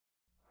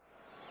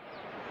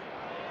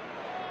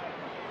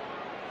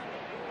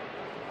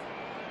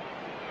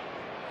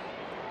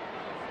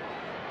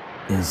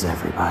Is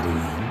everybody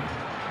in?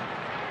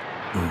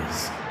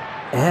 Is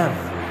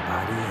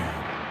everybody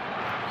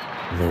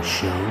in? The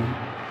show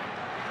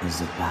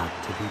is about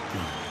to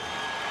begin.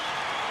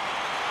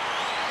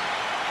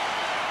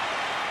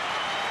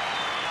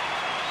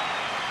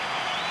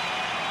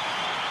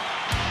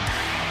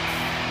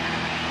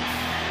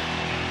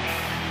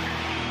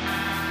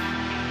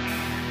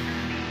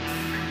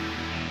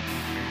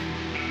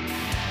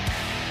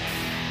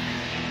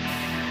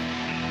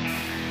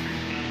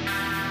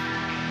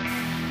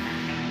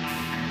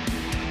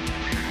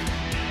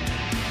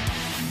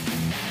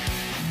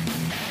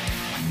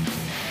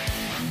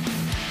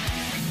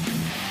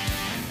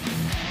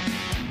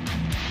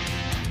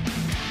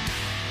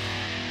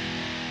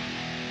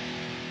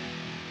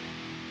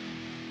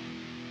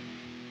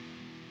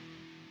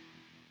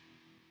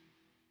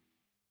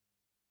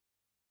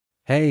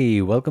 Hey,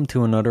 welcome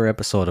to another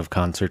episode of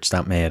Concerts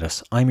That Made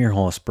Us. I'm your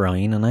host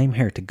Brian and I'm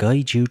here to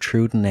guide you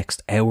through the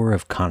next hour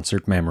of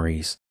concert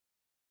memories.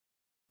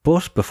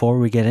 But before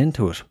we get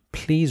into it,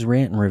 please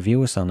rate and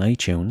review us on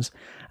iTunes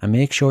and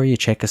make sure you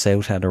check us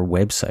out at our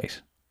website,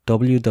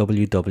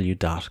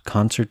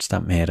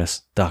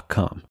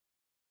 www.concertsthatmadeus.com.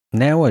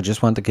 Now I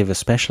just want to give a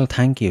special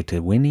thank you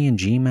to Winnie and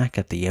GMAC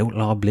at the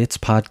Outlaw Blitz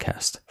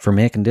podcast for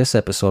making this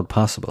episode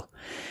possible.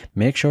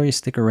 Make sure you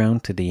stick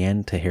around to the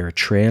end to hear a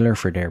trailer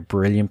for their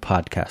brilliant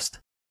podcast.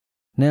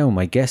 Now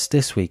my guest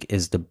this week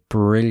is the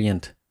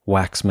brilliant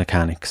Wax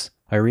Mechanics.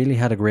 I really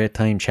had a great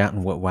time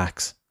chatting with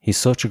Wax. He's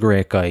such a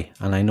great guy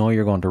and I know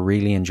you're going to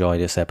really enjoy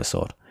this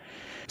episode.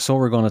 So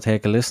we're going to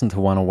take a listen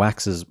to one of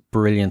Wax's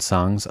brilliant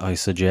songs. I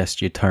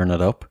suggest you turn it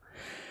up.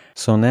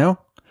 So now,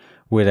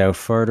 without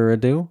further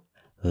ado,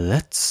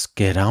 let's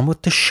get on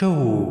with the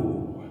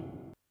show.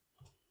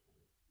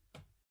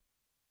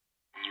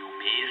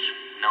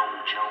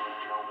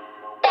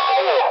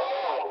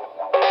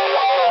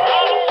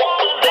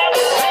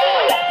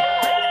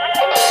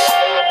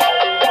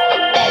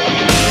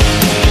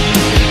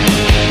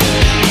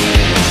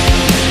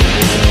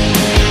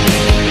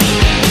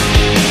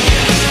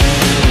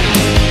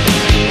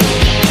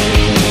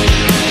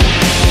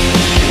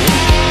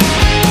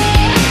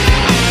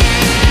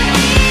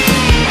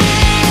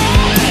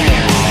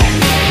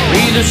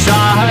 The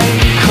side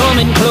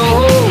coming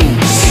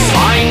close,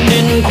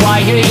 finding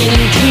quiet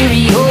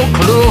interior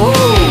close.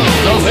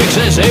 No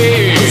fixes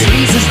here,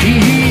 squeezes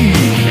deep,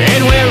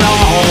 and we're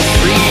all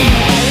free.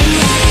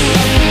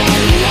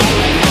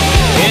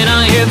 Can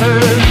I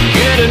ever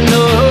get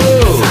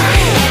enough?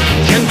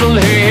 Gentle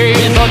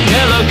hand but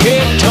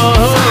delicate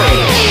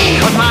touch,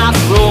 cut my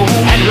throat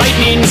at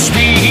lightning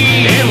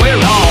speed, and we're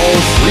all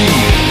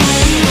free.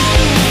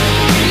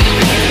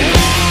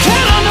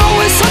 Can I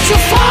know it's such a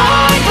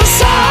fight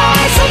beside?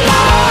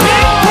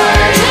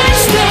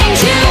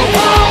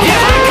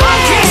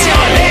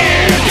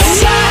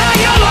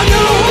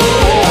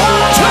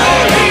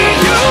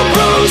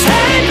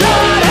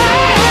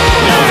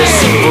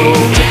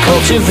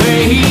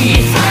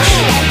 Cultivate,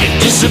 it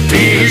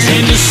disappears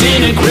and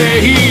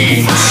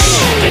disintegrates,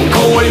 then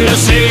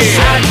coalesces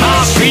at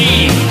my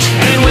feet,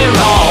 and we're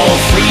all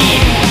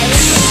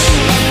freaks.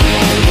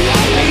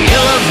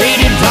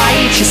 Elevated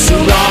righteous are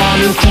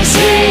on a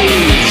crusade,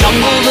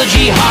 jungle the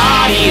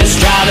jihadi is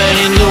driving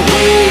in the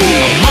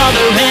way.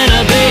 Mother and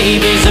a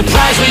baby's the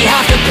price we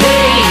have to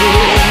pay.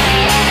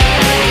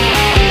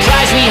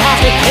 Price we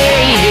have to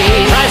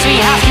pay. Price we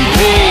have to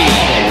pay.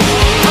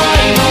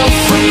 I'm a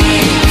freak.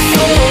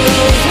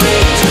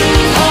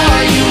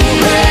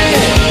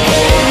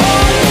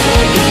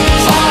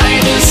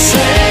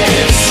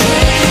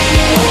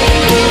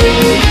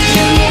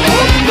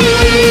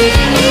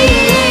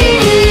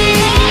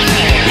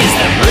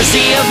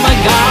 Mercy of my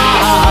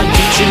God,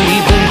 teaching me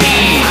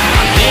believe.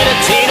 I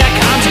meditate, I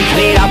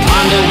contemplate, I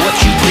ponder what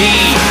you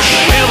preach.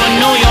 Well, I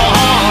know your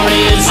heart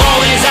is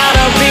always out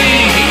of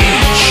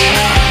reach.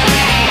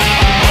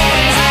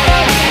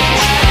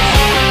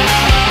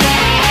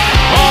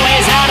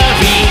 Always out of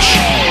reach.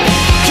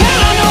 Can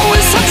I know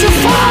it's such a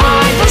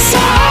fight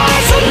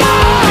besides the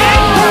line?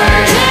 Big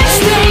words and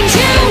things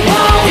you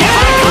won't. If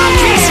I can't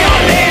kiss your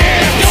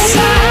lips, you'll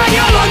lie,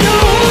 you'll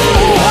know.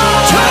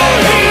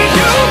 Turning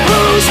you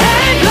bruise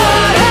and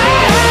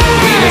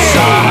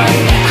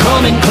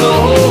coming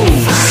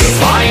close,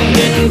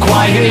 finding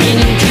quiet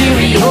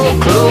interior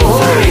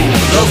close.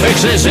 The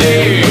fix is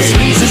here, the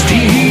squeeze is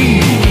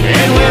deep,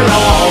 and we're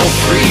all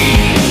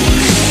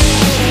freaks.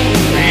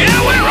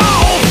 Yeah, we're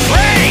all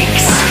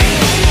freaks.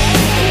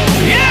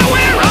 Yeah,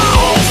 we're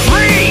all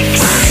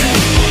freaks.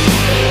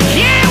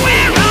 Yeah,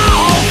 we're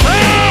all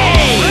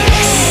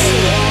freaks.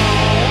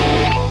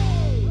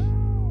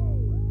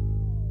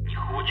 Не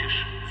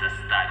хочешь —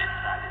 заставит.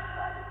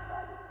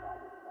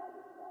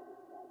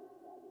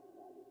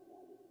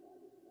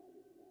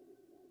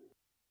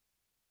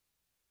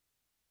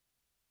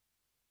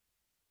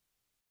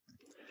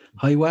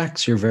 Hi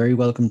Wax, you're very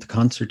welcome to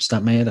Concerts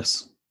That Made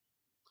Us.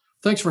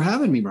 Thanks for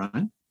having me,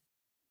 Brian.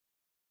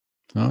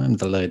 Oh, I'm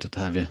delighted to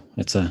have you.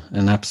 It's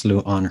an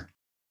absolute honor.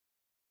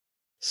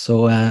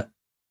 So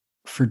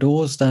for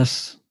those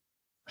that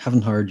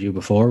haven't heard you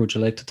before, would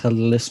you like to tell the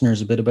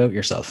listeners a bit about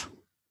yourself?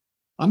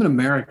 I'm an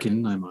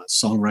American. I'm a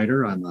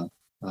songwriter. I'm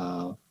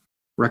a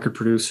record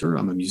producer.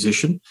 I'm a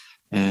musician.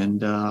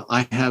 And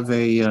I have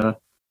a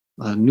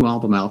new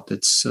album out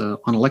that's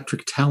on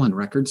Electric Talon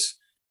Records.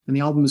 And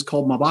the album is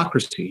called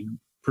Mobocracy,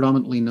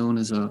 predominantly known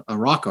as a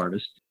rock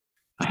artist.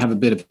 I have a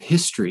bit of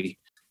history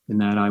in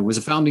that I was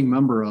a founding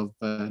member of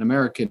an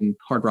American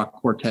hard rock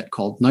quartet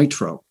called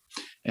Nitro.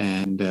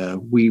 And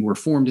we were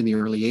formed in the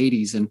early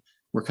 80s, and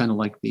we're kind of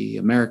like the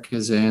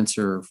America's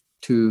answer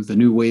to the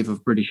new wave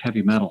of British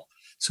heavy metal.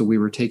 So we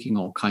were taking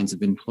all kinds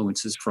of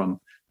influences from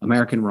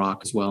American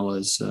rock as well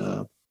as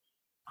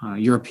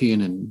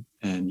European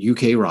and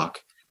UK rock,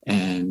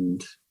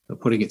 and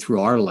putting it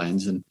through our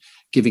lens and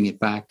giving it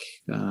back.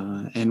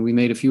 And we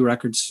made a few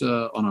records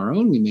on our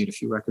own. We made a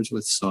few records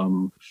with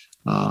some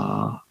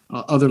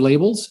other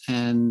labels,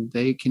 and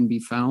they can be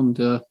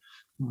found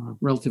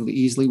relatively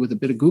easily with a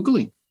bit of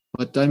Googling.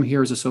 But I'm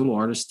here as a solo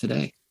artist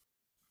today.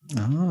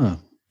 Ah,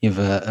 you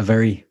have a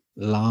very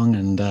long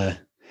and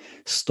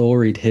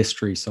storied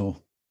history.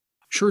 So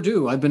sure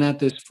do. I've been at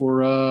this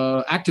for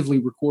actively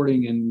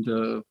recording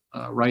and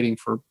writing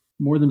for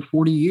more than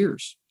 40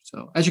 years.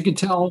 So as you can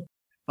tell,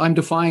 I'm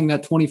defying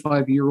that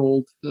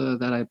 25-year-old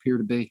that I appear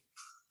to be.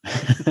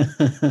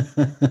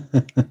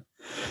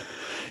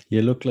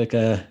 You look like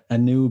a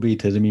newbie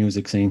to the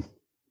music scene.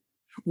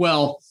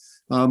 Well,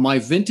 my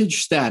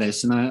vintage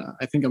status, and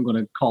I think I'm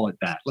going to call it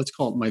that. Let's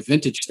call it my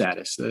vintage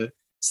status.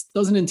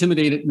 Doesn't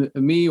intimidate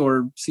me,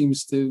 or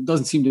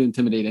doesn't seem to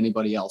intimidate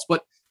anybody else.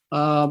 But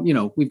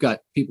we've got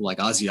people like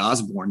Ozzy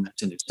Osbourne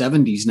that's in his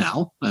 70s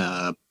now.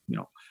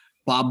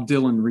 Bob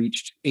Dylan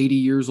reached 80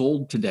 years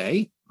old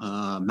today.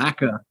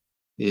 Macca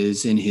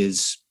is in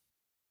his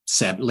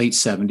late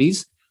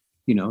 70s.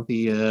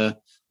 The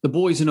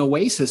boys in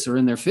Oasis are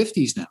in their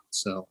 50s now.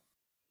 So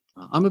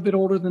I'm a bit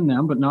older than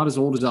them, but not as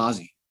old as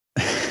Ozzy.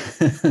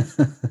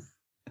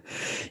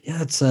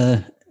 Yeah,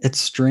 it's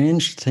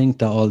strange to think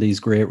that all these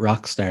great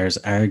rock stars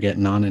are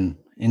getting on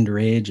in their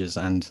ages,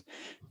 and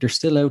they're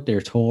still out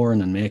there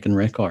touring and making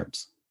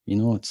records.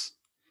 It's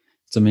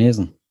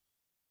amazing.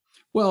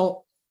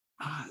 Well,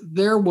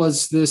 there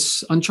was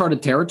this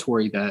uncharted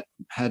territory that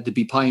had to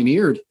be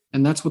pioneered,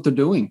 and that's what they're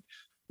doing.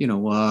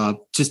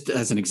 Just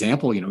as an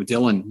example,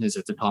 Dylan is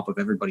at the top of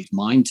everybody's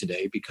mind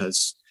today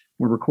because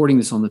we're recording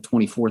this on the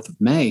 24th of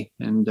May,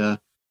 and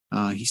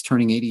he's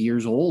turning 80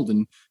 years old.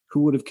 And who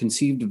would have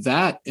conceived of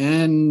that?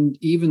 And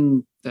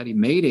even that he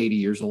made 80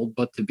 years old,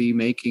 but to be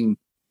making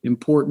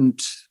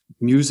important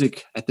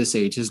music at this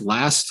age. His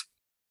last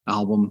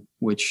album,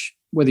 which,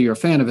 whether you're a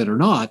fan of it or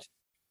not,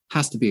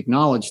 has to be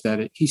acknowledged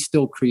that he's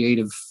still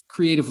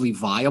creatively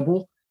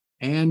viable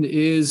and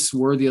is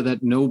worthy of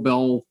that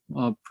Nobel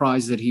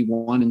Prize that he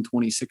won in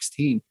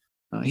 2016.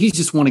 He's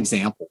just one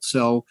example.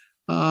 So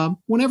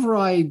whenever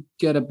I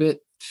get a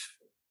bit,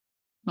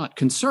 not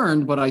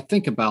concerned, but I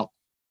think about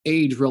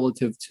age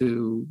relative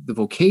to the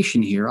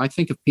vocation here, I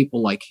think of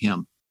people like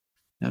him.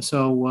 And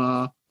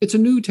so it's a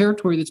new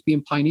territory that's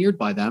being pioneered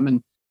by them.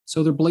 And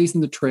so they're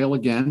blazing the trail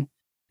again,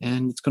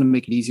 and it's going to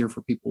make it easier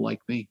for people like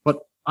me. But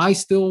I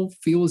still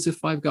feel as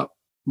if I've got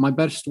my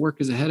best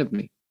work is ahead of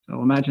me. So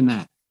imagine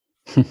that.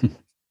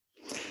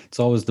 It's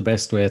always the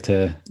best way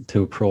to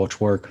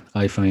approach work,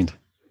 I find.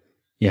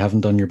 You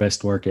haven't done your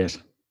best work yet.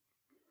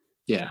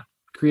 Yeah.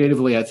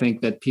 Creatively, I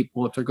think that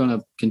people, if they're going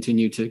to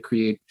continue to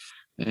create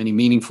any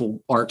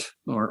meaningful art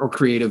or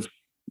creative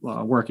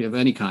work of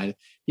any kind,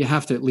 you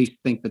have to at least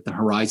think that the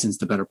horizon's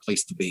the better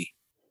place to be.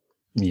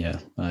 Yeah,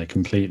 I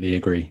completely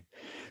agree.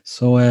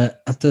 So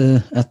at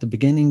the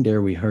beginning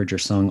there, we heard your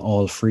song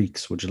 "All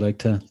Freaks." Would you like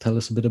to tell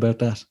us a bit about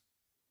that?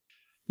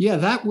 Yeah,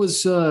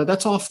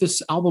 that's off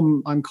this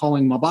album I'm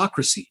calling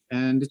Mobocracy,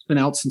 and it's been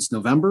out since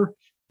November,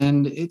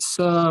 and it's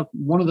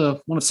one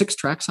of 6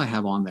 tracks I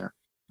have on there.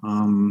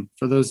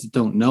 For those that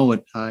don't know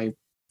it, I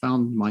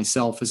found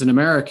myself as an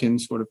American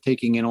sort of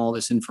taking in all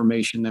this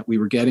information that we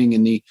were getting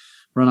in the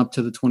run up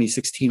to the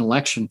 2016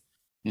 election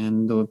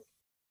and the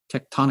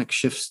tectonic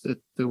shifts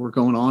that were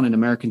going on in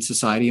American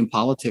society and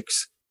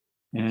politics.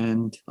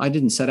 And I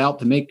didn't set out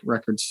to make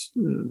records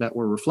that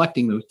were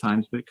reflecting those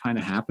times, but it kind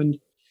of happened.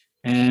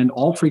 And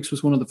All Freaks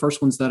was one of the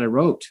first ones that I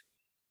wrote.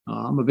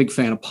 I'm a big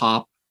fan of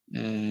pop,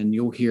 and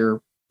you'll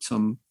hear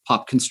some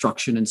pop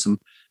construction and some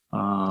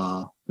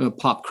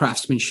pop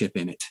craftsmanship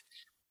in it.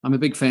 I'm a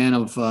big fan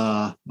of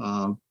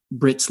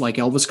Brits like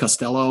Elvis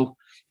Costello,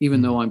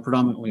 even though I'm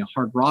predominantly a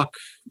hard rock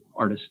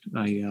artist.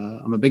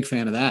 I'm a big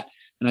fan of that.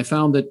 And I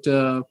found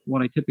that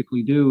what I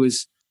typically do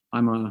is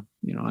I'm a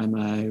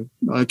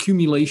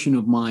accumulation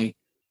of my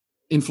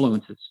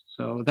influences.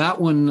 So that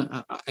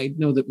one, I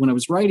know that when I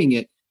was writing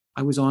it,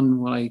 I was on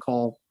what I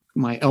call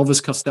my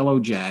Elvis Costello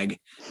jag.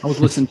 I was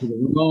listening to the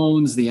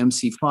Ramones, the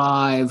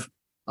MC5,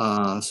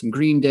 some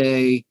Green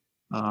Day,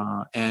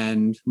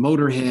 and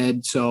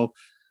Motorhead. So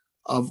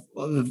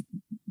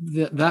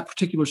that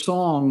particular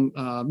song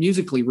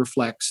musically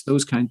reflects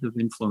those kinds of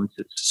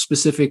influences,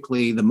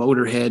 specifically the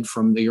Motorhead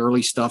from the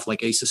early stuff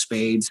like Ace of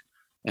Spades,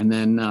 And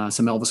then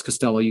some Elvis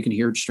Costello. You can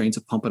hear strains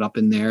of Pump It Up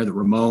in there. The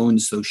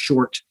Ramones, those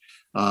short,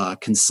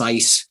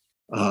 concise,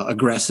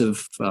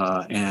 aggressive,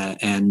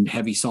 and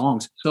heavy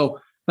songs. So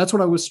that's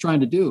what I was trying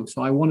to do.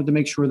 So I wanted to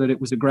make sure that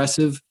it was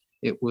aggressive,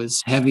 it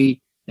was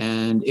heavy,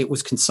 and it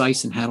was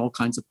concise and had all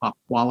kinds of pop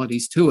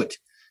qualities to it.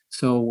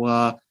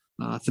 So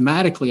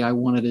thematically, I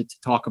wanted it to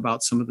talk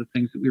about some of the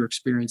things that we were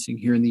experiencing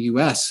here in the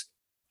U.S.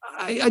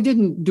 I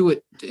didn't do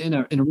it in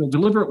a real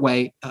deliberate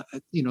way.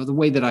 The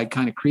way that I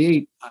kind of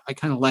create, I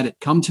kind of let it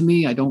come to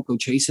me. I don't go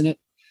chasing it.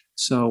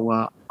 So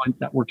I find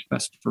that works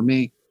best for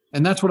me.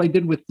 And that's what I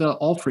did with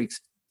All Freaks.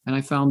 And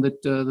I found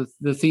that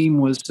the theme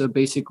was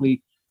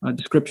basically a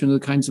description of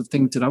the kinds of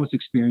things that I was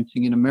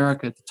experiencing in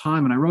America at the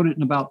time. And I wrote it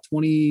in about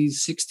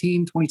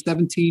 2016,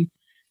 2017.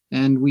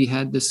 And we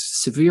had this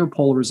severe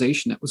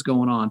polarization that was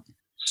going on.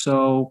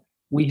 So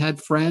we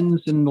had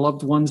friends and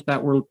loved ones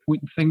that were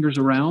pointing fingers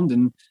around,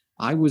 and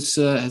I was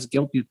as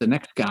guilty as the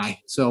next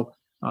guy. So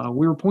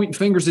we were pointing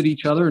fingers at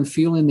each other and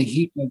feeling the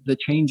heat of the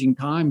changing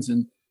times.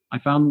 And I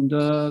found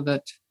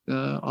that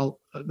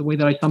the way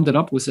that I summed it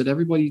up was that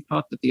everybody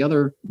thought that the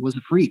other was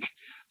a freak.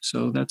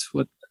 So that's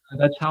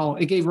how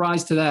it gave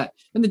rise to that.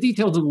 And the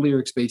details of the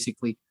lyrics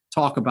basically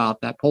talk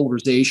about that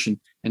polarization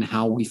and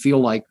how we feel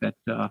like that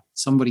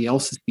somebody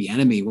else is the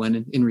enemy,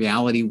 when in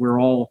reality,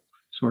 we're all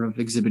sort of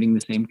exhibiting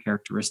the same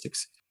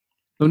characteristics.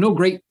 So no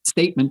great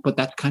statement, but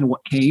that's kind of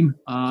what came.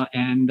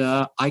 And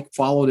I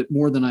followed it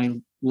more than I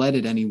led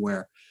it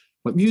anywhere.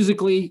 But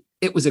musically,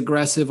 it was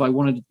aggressive. I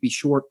wanted it to be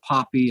short,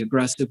 poppy,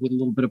 aggressive, with a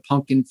little bit of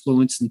punk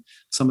influence and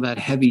some of that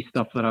heavy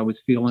stuff that I was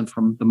feeling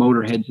from the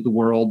Motorheads of the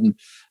world.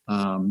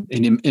 And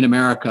in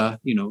America,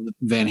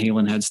 Van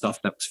Halen had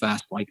stuff that was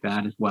fast like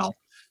that as well.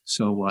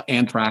 So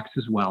Anthrax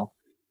as well.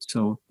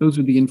 So those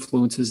are the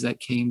influences that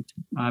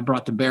I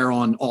brought to bear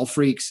on All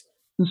Freaks.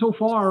 And so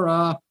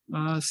far,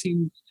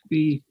 seems to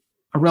be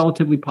a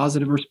relatively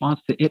positive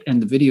response to it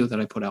and the video that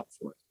I put out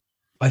for it.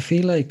 I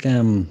feel like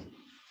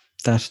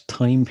that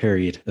time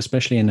period,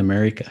 especially in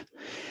America,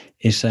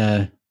 it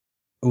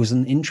was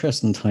an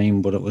interesting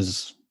time, but it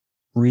was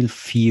real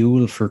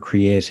fuel for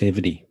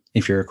creativity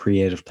if you're a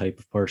creative type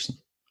of person.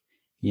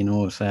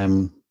 You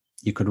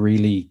could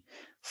really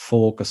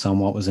focus on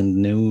what was in the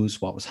news,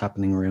 what was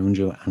happening around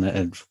you, and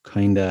it'd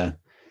kind of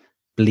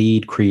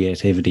bleed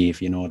creativity,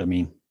 if you know what I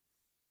mean.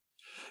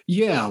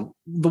 Yeah,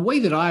 the way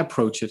that I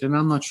approach it, and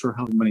I'm not sure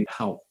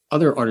how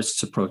other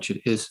artists approach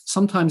it, is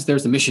sometimes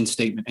there's a mission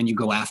statement and you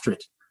go after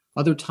it.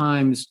 Other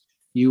times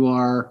you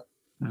are,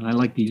 and I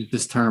like to use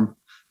this term,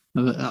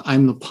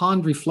 I'm the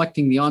pond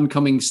reflecting the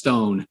oncoming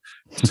stone.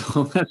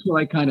 So that's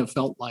what I kind of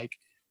felt like.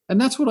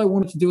 And that's what I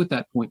wanted to do at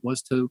that point,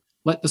 was to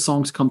let the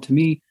songs come to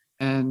me.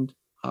 And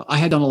I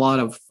had done a lot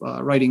of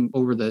writing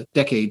over the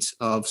decades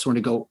of sort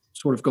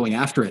of going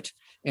after it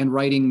and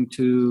writing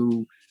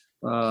to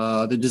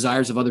the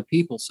desires of other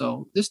people.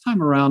 So this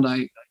time around,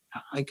 I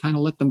kind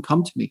of let them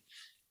come to me.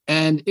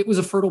 And it was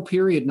a fertile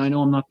period. And I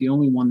know I'm not the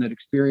only one that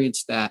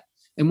experienced that.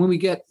 And when we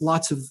get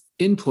lots of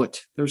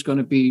input, there's going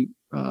to be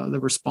the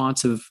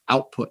responsive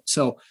output.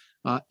 So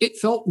it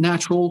felt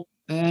natural.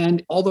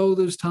 And although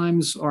those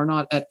times are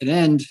not at an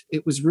end,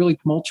 it was really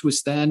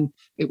tumultuous then.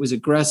 It was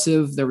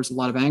aggressive. There was a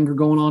lot of anger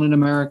going on in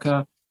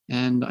America.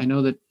 And I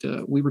know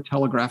that we were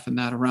telegraphing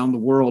that around the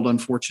world,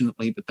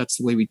 unfortunately, but that's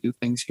the way we do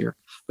things here.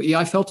 But yeah,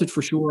 I felt it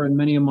for sure. And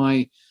many of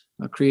my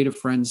creative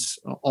friends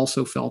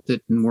also felt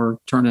it and were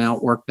turning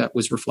out work that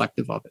was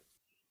reflective of it.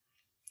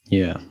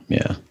 Yeah.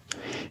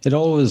 It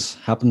always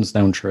happens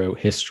down throughout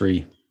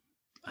history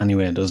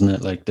anyway, doesn't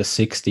it? Like the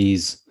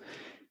 60s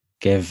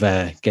gave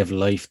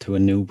life to a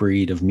new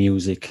breed of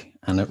music,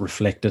 and it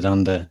reflected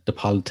on the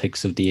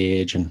politics of the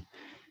age, and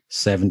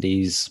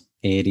 70s,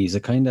 80s.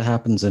 It kind of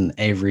happens in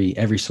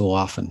every so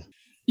often.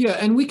 Yeah,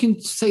 and we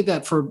can say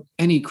that for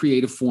any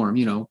creative form,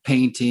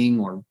 painting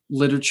or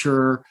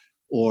literature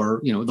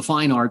or, the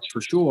fine arts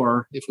for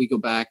sure. If we go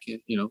back,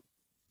 the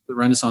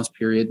Renaissance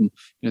period,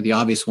 and, the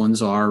obvious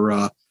ones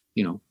are,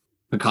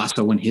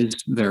 Picasso and his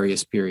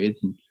various periods,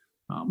 and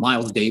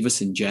Miles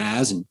Davis and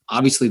jazz, and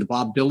obviously the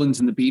Bob Dylans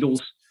and the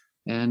Beatles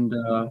and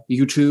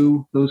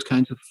U2, those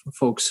kinds of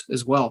folks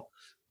as well.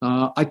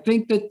 I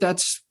think that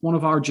that's one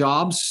of our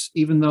jobs,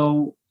 even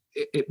though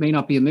it may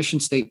not be a mission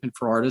statement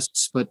for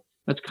artists, but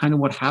that's kind of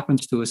what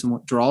happens to us, and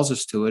what draws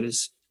us to it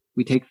is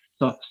we take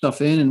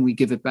stuff in and we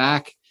give it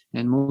back.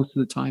 And most of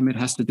the time it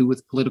has to do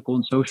with political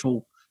and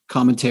social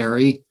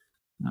commentary.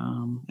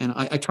 And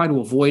I try to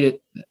avoid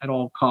it at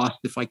all costs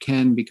if I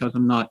can, because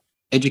I'm not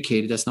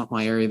educated. That's not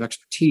my area of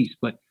expertise,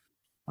 but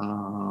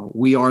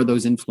we are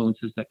those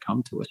influences that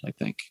come to us, I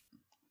think.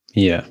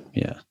 Yeah,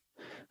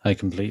 I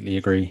completely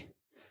agree.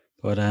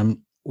 But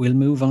we'll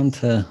move on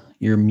to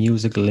your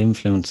musical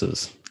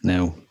influences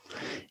now.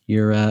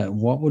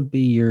 What would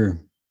be your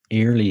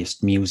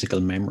earliest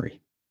musical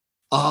memory?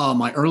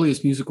 My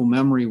earliest musical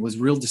memory was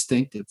real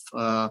distinctive.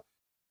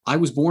 I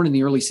was born in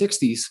the early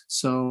 60s.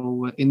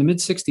 So in the mid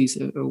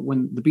 60s,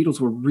 when the Beatles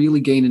were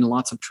really gaining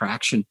lots of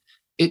traction,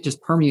 it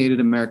just permeated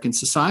American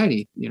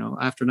society.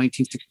 After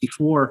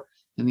 1964,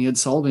 and the Ed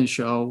Sullivan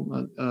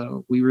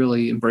Show, we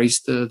really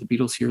embraced the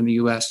Beatles here in the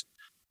U.S.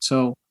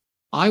 So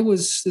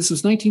this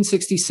was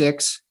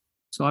 1966.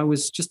 So I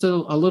was just a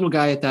little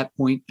guy at that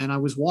point, and I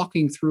was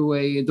walking through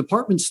a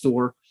department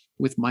store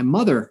with my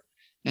mother,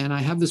 and I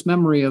have this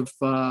memory of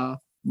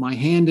my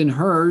hand in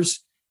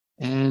hers,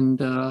 and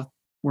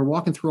we're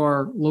walking through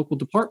our local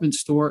department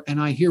store, and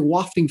I hear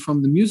wafting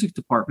from the music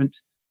department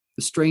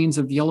the strains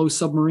of Yellow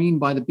Submarine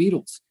by the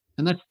Beatles.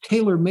 And that's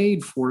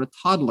tailor-made for a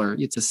toddler.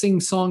 It's a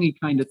sing-songy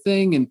kind of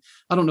thing. And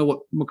I don't know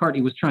what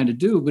McCartney was trying to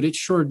do, but it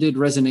sure did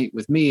resonate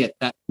with me. At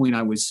that point,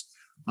 I was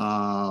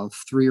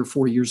 3 or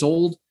 4 years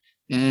old.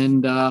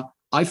 And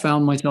I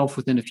found myself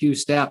within a few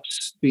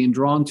steps being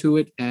drawn to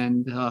it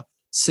and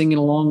singing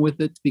along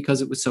with it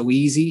because it was so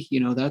easy. You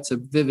know, that's a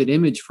vivid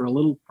image for a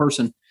little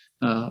person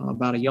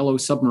about a yellow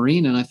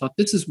submarine. And I thought,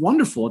 this is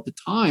wonderful at the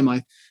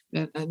time.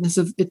 It's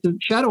a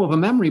shadow of a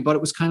memory, but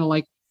it was kind of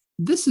like,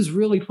 this is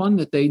really fun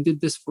that they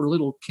did this for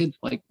little kids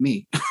like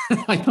me.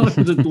 I thought it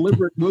was a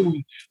deliberate move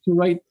to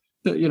write,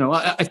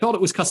 I felt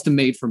it was custom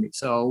made for me.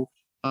 So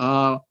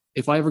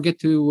if I ever get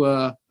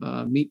to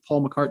meet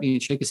Paul McCartney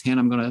and shake his hand,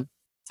 I'm going to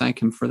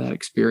thank him for that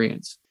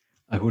experience.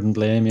 I wouldn't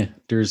blame you.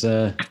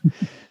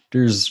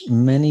 There's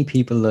many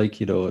people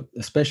like,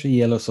 especially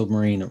Yellow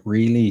Submarine. It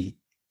really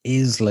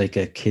is like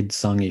a kid's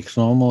song. You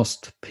can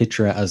almost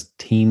picture it as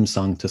theme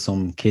song to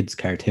some kid's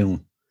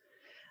cartoon.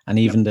 And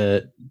even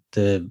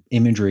the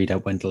imagery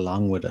that went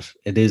along with it,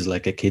 it is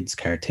like a kid's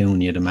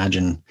cartoon. You'd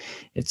imagine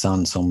it's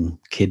on some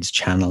kids'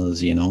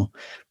 channels,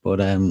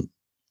 But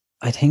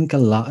I think a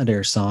lot of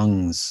their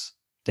songs,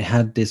 they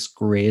had this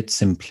great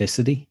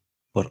simplicity,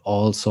 but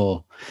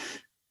also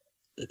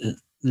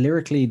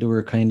lyrically they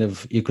were kind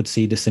of, you could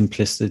see the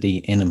simplicity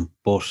in them,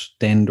 but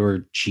then they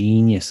were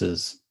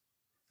geniuses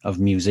of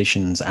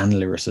musicians and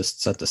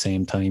lyricists at the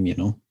same time,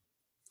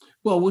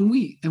 Well,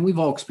 we've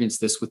all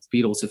experienced this with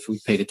the Beatles, if we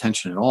paid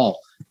attention at all,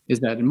 is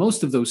that in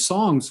most of those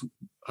songs,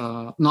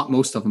 not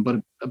most of them,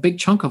 but a big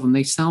chunk of them,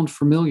 they sound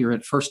familiar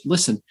at first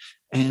listen.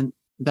 And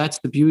that's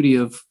the beauty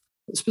of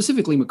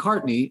specifically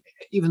McCartney,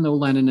 even though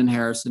Lennon and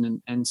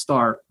Harrison and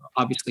Starr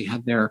obviously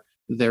had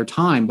their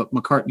time, but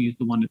McCartney is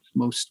the one that's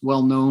most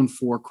well known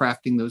for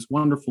crafting those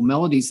wonderful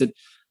melodies that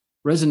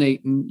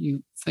resonate. And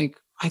you think,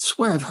 I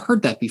swear I've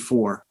heard that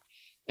before.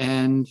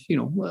 And,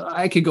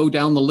 I could go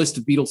down the list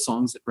of Beatles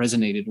songs that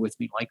resonated with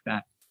me like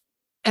that.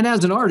 And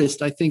as an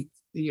artist, I think,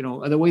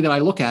 the way that I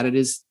look at it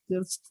is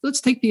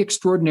let's take the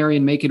extraordinary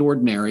and make it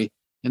ordinary.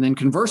 And then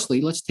conversely,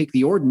 let's take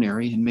the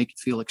ordinary and make it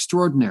feel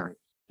extraordinary.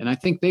 And I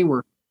think they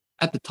were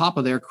at the top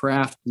of their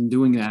craft in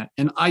doing that.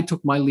 And I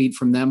took my lead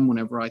from them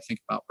whenever I think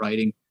about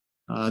writing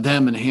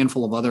them and a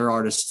handful of other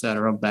artists that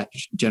are of that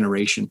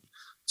generation.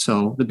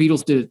 So the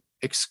Beatles did it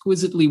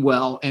exquisitely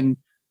well. And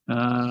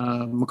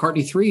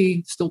McCartney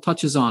 3 still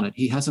touches on it.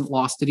 He hasn't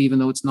lost it, even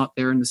though it's not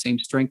there in the same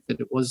strength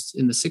that it was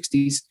in the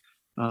 60s.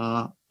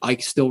 I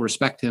still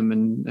respect him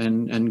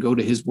and go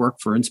to his work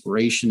for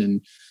inspiration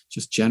and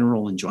just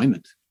general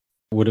enjoyment.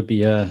 Would it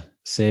be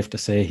safe to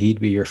say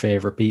he'd be your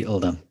favorite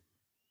Beatle then?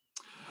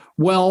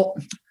 Well,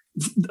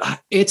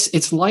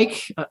 it's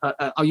like,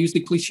 I'll use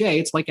the cliche,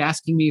 it's like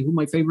asking me who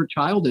my favorite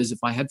child is if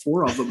I had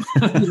 4 of them.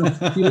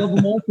 You love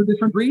them all for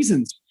different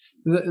reasons.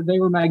 They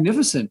were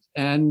magnificent.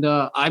 And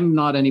I'm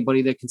not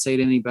anybody that can say it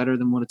any better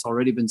than what it's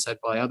already been said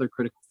by other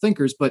critical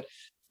thinkers. But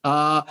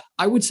I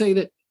would say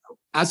that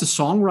as a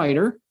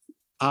songwriter,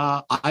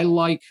 I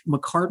like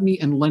McCartney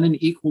and Lennon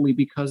equally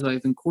because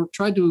I've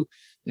tried to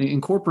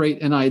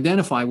incorporate and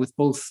identify with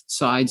both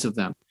sides of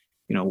them.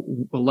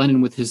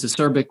 Lennon with his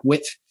acerbic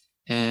wit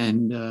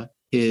and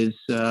his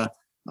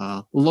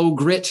low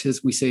grit,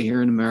 as we say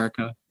here in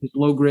America, his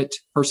low grit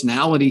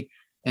personality,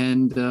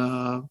 and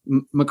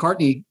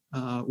McCartney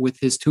with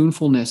his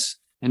tunefulness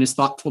and his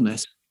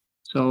thoughtfulness.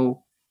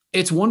 So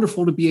it's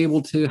wonderful to be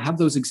able to have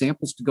those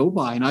examples to go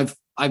by. And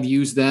I've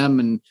used them,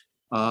 and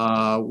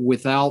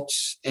without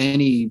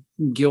any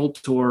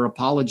guilt or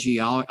apology,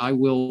 I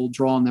will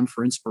draw on them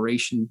for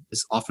inspiration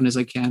as often as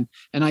I can.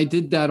 And I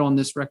did that on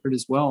this record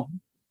as well.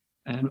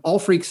 And All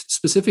Freaks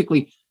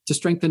specifically to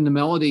strengthen the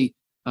melody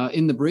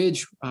in the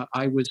bridge.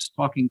 I was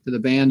talking to the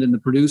band and the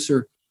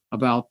producer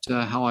about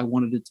how I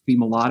wanted it to be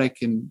melodic,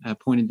 and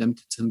pointed them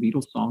to some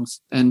Beatles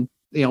songs and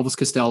the Elvis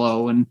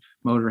Costello and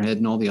Motorhead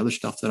and all the other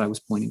stuff that I was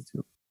pointing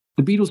to.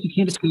 The Beatles, you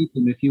can't escape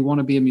them. If you want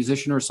to be a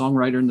musician or a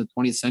songwriter in the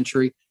 20th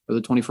century or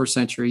the 21st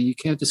century, you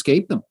can't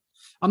escape them.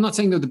 I'm not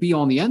saying they're the be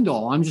all and the end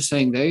all. I'm just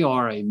saying they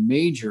are a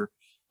major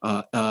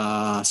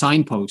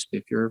signpost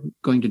if you're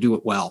going to do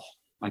it well,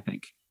 I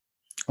think.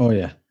 Oh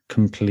yeah,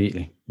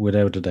 completely,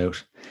 without a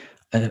doubt.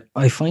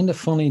 I find it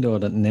funny though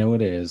that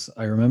nowadays,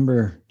 do you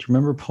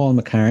remember Paul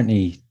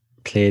McCartney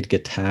played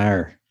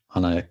guitar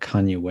on a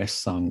Kanye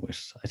West song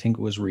with, I think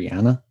it was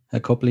Rihanna a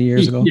couple of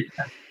years ago?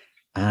 Yeah.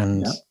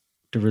 And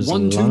there was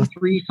 1, 2,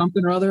 3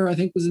 something or other, I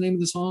think was the name of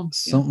the song.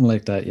 Something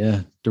like that,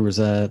 yeah. There was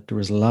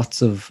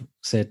lots of,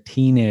 say,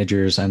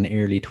 teenagers and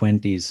early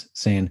 20s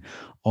saying,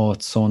 oh,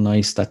 it's so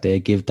nice that they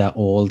give that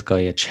old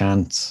guy a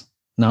chance.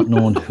 not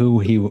knowing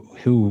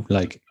who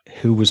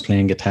was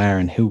playing guitar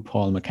and who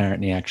Paul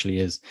McCartney actually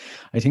is.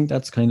 I think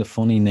that's kind of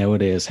funny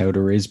nowadays how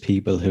there is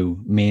people who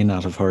may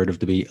not have heard of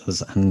the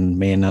Beatles and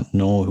may not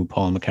know who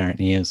Paul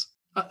McCartney is.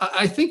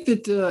 I think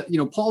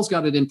that Paul's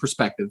got it in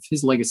perspective.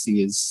 His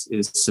legacy is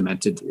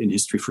cemented in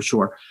history for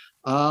sure.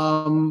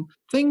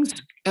 Things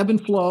ebb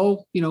and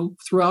flow,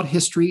 throughout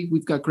history.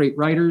 We've got great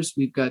writers,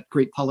 we've got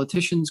great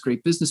politicians,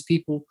 great business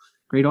people,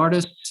 great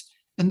artists,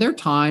 and their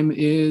time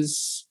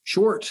is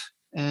short.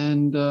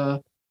 And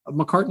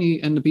McCartney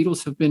and the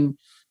Beatles have been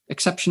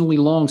exceptionally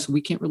long, so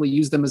we can't really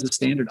use them as a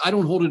standard. I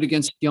don't hold it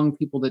against young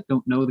people that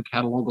don't know the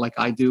catalog like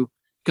I do,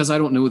 because I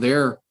don't know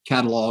their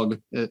catalog,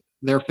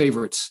 their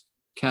favorites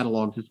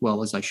cataloged as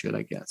well as I should,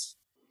 I guess.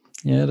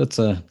 Yeah, that's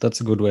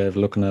a good way of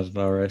looking at it.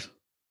 All right.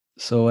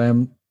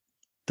 So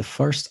the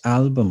first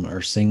album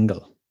or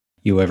single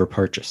you ever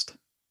purchased,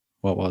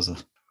 what was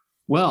it?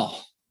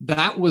 Well,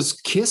 that was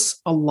Kiss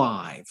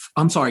Alive.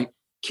 I'm sorry,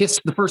 Kiss,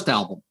 the first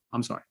album.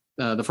 I'm sorry,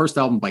 the first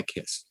album by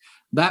Kiss.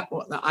 That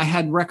I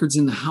had records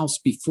in the house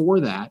before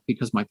that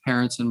because my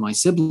parents and my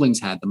siblings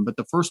had them. But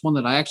the first one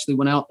that I actually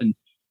went out and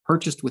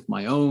purchased with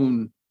my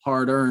own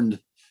hard-earned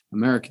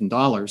American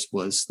dollars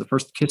was the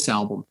first Kiss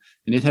album,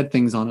 and it had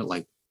things on it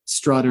like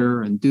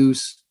Strutter and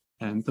Deuce,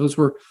 and those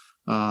were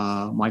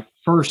my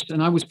first.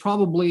 And I was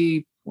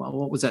probably,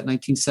 what was that,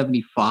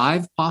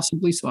 1975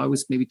 possibly, so I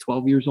was maybe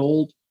 12 years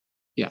old.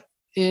 Yeah.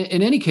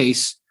 In any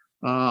case,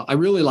 I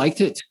really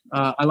liked it.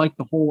 I liked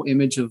the whole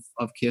image of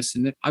Kiss,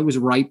 and I was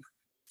ripe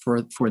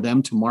for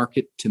them to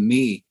market to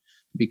me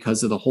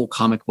because of the whole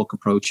comic book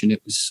approach, and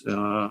it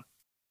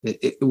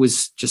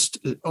was just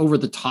over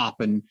the top.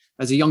 And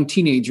as a young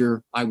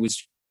teenager, I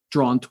was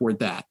drawn toward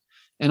that.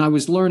 And I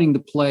was learning to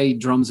play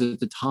drums at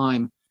the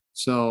time.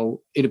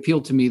 So it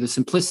appealed to me. The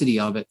simplicity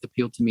of it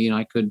appealed to me. And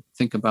I could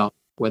think about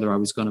whether I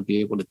was going to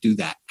be able to do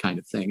that kind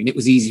of thing. And it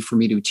was easy for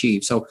me to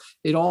achieve. So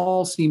it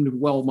all seemed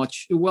well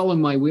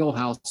in my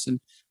wheelhouse. And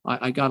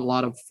I got a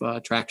lot of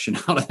traction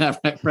out of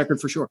that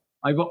record for sure.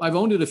 I've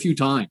owned it a few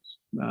times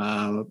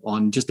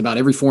on just about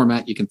every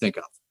format you can think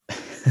of.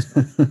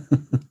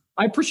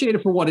 I appreciate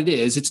it for what it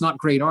is. It's not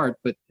great art,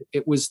 but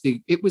it was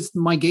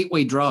my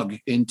gateway drug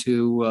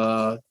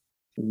into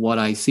what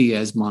I see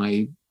as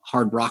my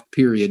hard rock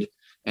period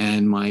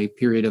and my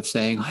period of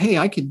saying, hey,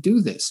 I could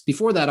do this.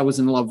 Before that, I was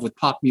in love with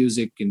pop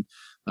music and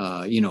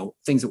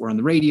things that were on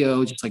the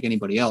radio, just like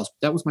anybody else.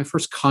 But that was my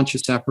first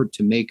conscious effort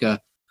to make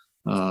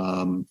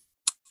to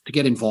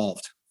get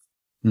involved.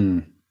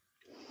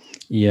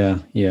 Yeah.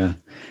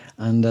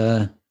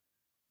 And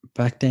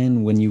back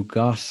then,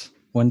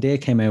 when they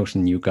came out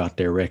and you got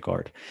their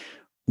record,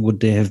 would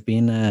they have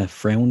been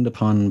frowned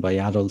upon by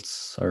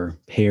adults or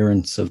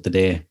parents of the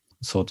day,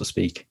 so to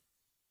speak?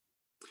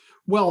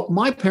 Well,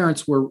 my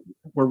parents were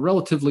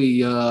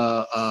relatively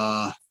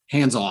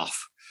hands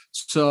off.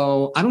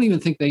 So I don't even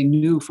think they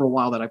knew for a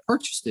while that I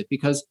purchased it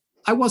because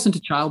I wasn't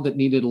a child that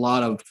needed a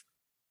lot of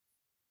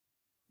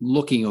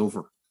looking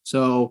over.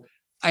 So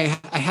I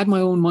had my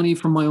own money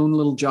from my own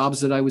little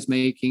jobs that I was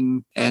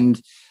making. And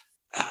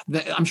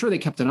I'm sure they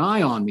kept an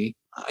eye on me.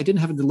 I didn't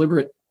have a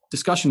deliberate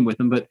discussion with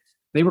them, but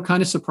they were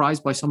kind of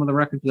surprised by some of the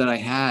records that I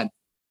had.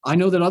 I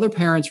know that other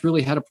parents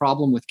really had a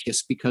problem with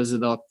Kiss because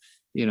of the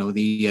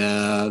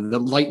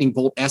lightning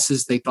bolt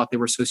S's. They thought they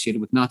were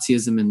associated with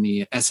Nazism and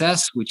the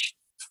SS, which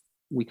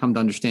we come to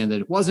understand that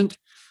it wasn't.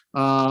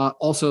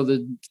 Also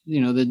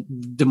the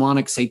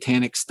demonic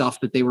satanic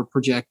stuff that they were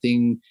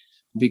projecting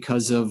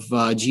because of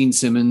Gene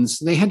Simmons.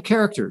 They had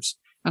characters,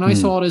 and I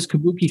saw it as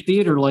kabuki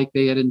theater like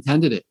they had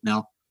intended it.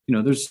 Now,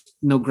 there's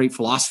no great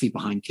philosophy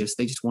behind Kiss.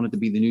 They just wanted to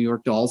be the New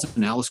York Dolls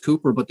and Alice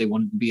Cooper, but they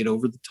wanted to be it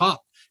over the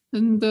top.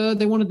 And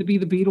they wanted to be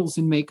the Beatles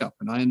in makeup.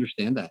 And I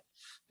understand that.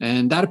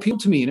 And that appealed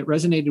to me and it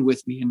resonated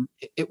with me. And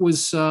it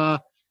was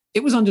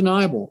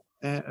undeniable.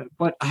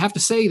 But I have to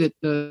say that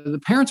the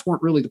parents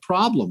weren't really the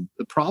problem.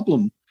 The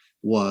problem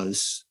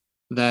was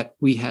that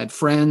we had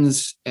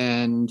friends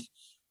and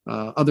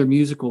other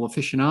musical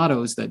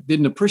aficionados that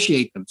didn't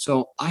appreciate them.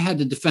 So I had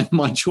to defend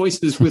my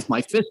choices with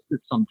my fist at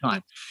some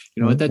time.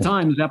 At that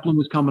time, Zeppelin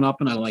was coming up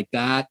and I liked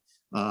that.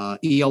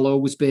 ELO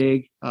was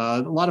big.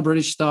 A lot of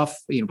British stuff,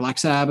 Black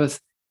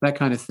Sabbath, that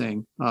kind of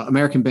thing.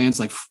 American bands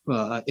like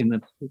in the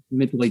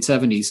mid to late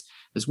 70s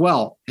as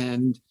well.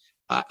 And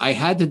I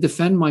had to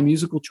defend my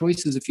musical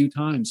choices a few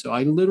times. So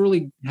I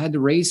literally had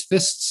to raise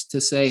fists to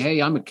say,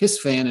 hey, I'm a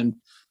Kiss fan. And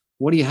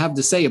what do you have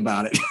to say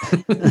about it?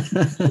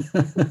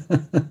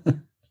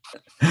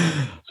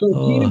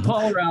 So Gene and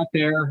Paul are out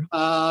there.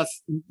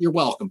 You're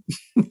welcome.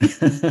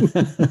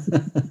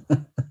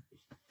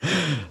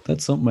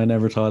 That's something I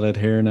never thought I'd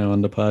hear now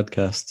on the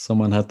podcast.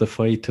 Someone had to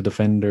fight to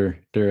defend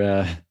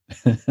their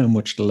how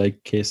much they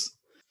like Kiss.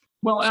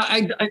 Well,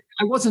 I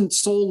wasn't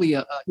solely,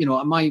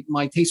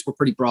 my tastes were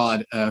pretty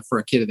broad for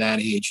a kid of that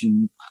age.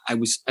 And I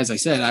was, as I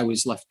said, I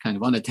was left kind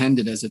of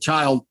unattended as a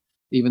child,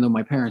 even though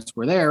my parents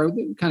were there,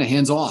 kind of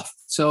hands off.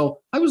 So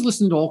I was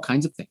listening to all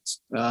kinds of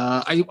things.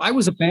 I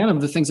was a fan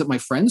of the things that my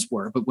friends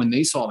were, but when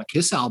they saw the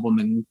Kiss album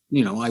and,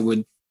 I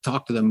would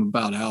talk to them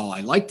about how I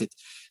liked it,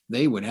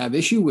 they would have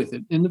issue with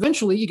it. And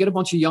eventually you get a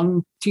bunch of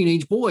young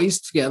teenage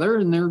boys together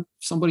and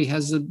somebody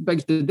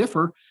begs to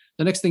differ.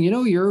 The next thing you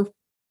know, you're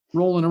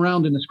rolling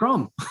around in a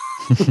scrum.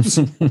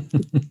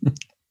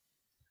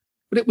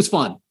 But it was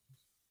fun.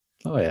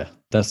 Oh yeah,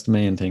 that's the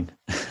main thing.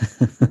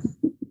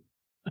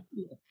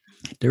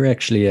 They're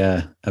actually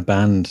a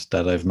band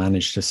that I've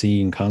managed to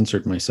see in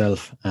concert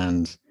myself,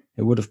 and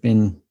it would have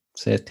been,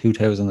 say,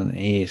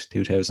 2008,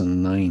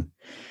 2009.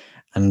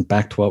 And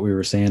back to what we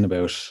were saying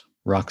about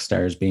rock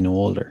stars being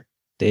older,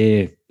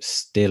 they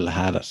still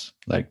had it.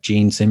 Like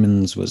Gene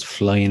Simmons was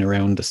flying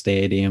around the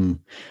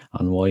stadium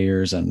on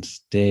wires, and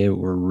they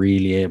were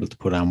really able to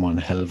put on one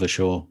hell of a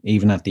show,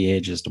 even at the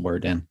ages they were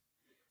then.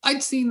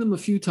 I'd seen them a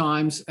few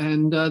times,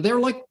 and they're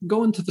like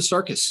going to the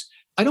circus.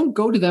 I don't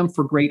go to them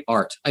for great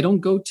art. I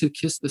don't go to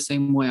Kiss the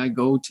same way I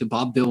go to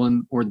Bob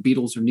Dylan or the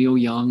Beatles or Neil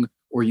Young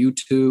or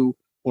U2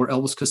 or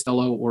Elvis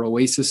Costello or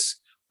Oasis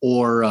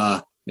or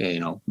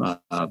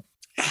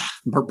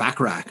Burt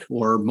Bacharach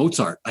or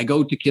Mozart. I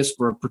go to Kiss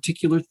for a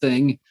particular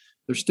thing.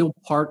 They're still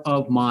part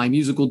of my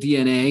musical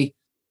DNA.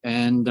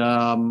 And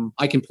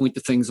I can point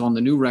to things on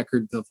the new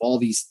record of all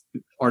these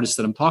artists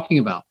that I'm talking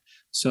about.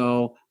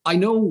 So I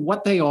know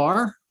what they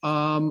are.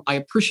 I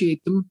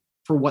appreciate them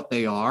for what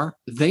they are.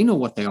 They know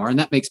what they are, and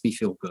that makes me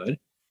feel good.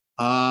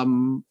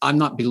 I'm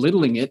not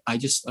belittling it.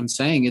 I'm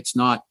saying it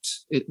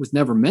was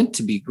never meant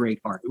to be great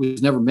art. It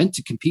was never meant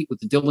to compete with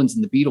the Dylans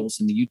and the Beatles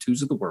and the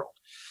U2s of the world.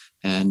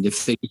 And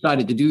if they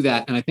decided to do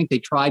that, and I think they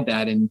tried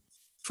that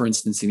for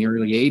instance, in the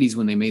early 80s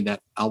when they made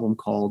that album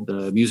called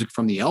Music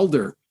from the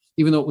Elder,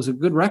 even though it was a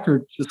good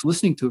record, just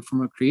listening to it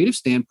from a creative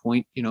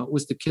standpoint, it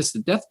was the kiss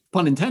of death,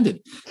 pun intended,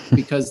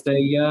 because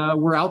they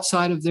were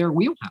outside of their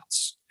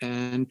wheelhouse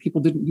and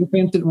your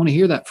fans didn't want to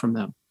hear that from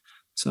them.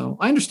 So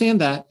I understand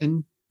that,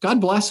 and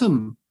God bless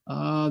them.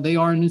 They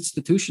are an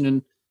institution.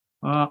 And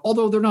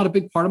although they're not a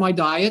big part of my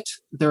diet,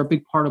 they're a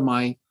big part of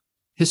my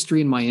history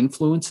and my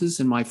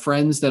influences and my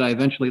friends that I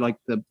eventually, like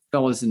the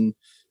fellas in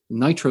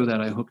Nitro that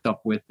I hooked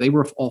up with, they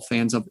were all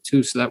fans of it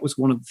too. So that was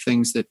one of the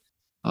things that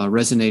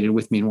resonated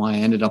with me and why I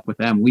ended up with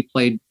them. We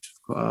played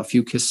a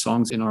few Kiss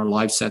songs in our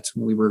live sets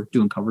when we were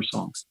doing cover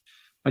songs.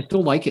 I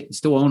still like it and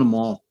still own them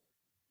all.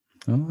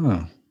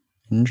 Oh,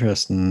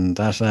 interesting.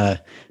 That's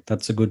a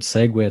good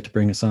segue to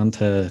bring us on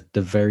to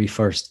the very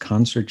first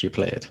concert you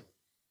played.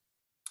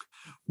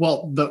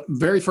 Well, the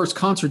very first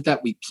concert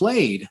that we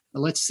played,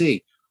 let's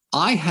see.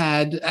 I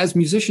had, as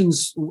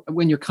musicians,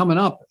 when you're coming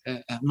up,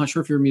 I'm not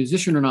sure if you're a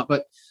musician or not,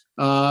 but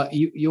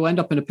you end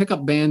up in a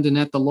pickup band and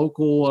at the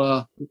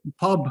local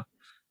pub.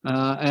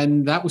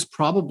 And that was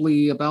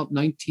probably about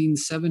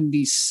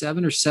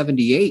 1977 or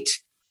 78.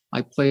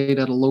 I played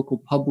at a local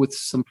pub with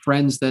some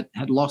friends that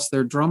had lost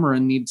their drummer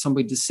and needed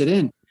somebody to sit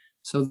in.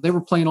 So they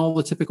were playing all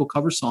the typical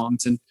cover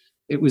songs. And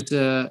it was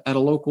at a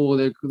local,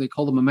 they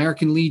call them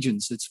American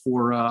Legions. It's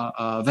for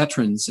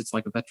veterans. It's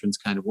like a veterans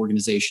kind of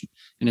organization.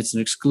 And it's an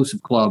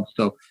exclusive club.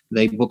 So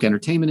they book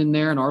entertainment in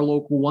there. And our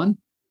local one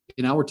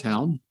in our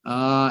town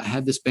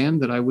had this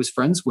band that I was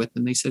friends with.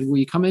 And they said, will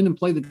you come in and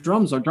play the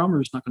drums? Our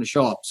drummer is not going to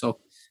show up.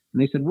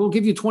 And they said, we'll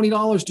give you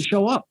 $20 to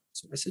show up.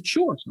 So I said,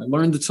 sure. So I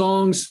learned the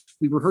songs.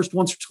 We rehearsed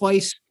once or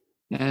twice.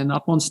 And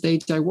up on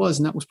stage I was.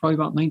 And that was probably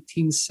about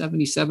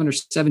 1977 or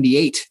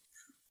 78.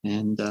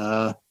 And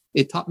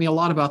it taught me a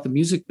lot about the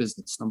music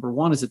business. Number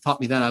one is it taught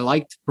me that I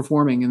liked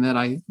performing and that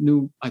I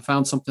knew I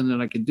found something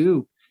that I could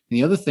do. And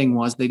the other thing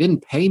was they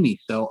didn't pay me.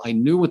 So I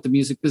knew what the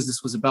music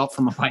business was about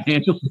from a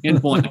financial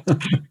standpoint.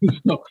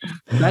 So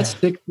that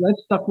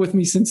stuck with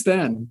me since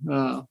then.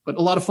 But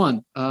a lot of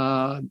fun.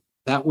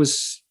 That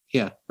was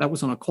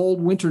on a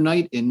cold winter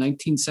night in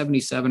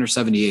 1977 or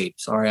 78.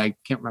 Sorry, I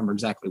can't remember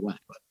exactly when,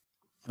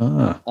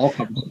 but all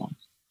cover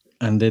songs.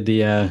 And did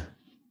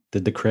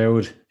the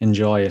crowd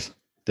enjoy it?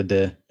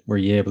 Were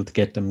you able to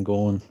get them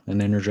going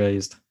and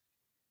energized?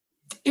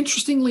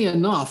 Interestingly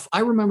enough,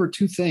 I remember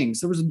two things.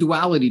 There was a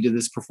duality to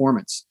this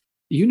performance.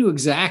 You knew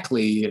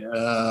exactly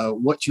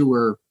what you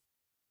were,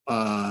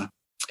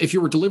 if you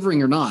were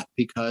delivering or not,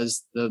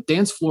 because the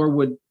dance floor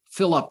would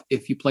fill up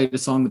if you played a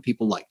song that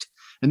people liked.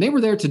 And they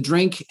were there to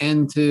drink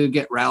and to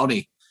get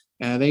rowdy.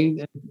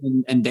 And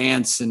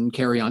dance and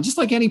carry on, just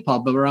like any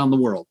pub around the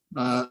world.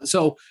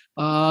 So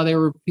there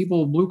were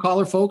blue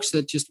collar folks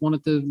that just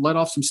wanted to let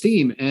off some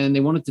steam and they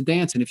wanted to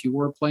dance. And if you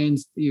were playing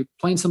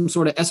some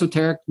sort of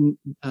esoteric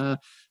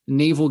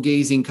navel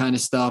gazing kind of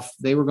stuff,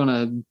 they were going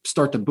to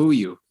start to boo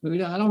you.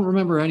 I don't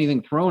remember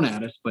anything thrown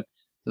at us, but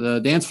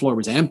the dance floor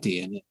was empty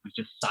and it was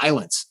just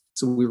silence.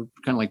 So we were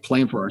kind of like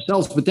playing for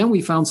ourselves. But then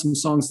we found some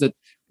songs that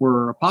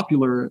were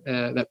popular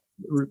that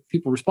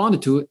people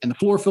responded to it, and the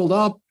floor filled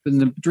up and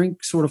the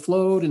drink sort of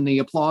flowed and the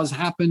applause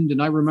happened.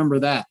 And I remember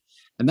that.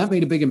 And that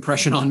made a big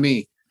impression on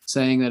me,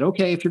 saying that,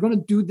 okay, if you're going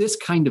to do this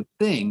kind of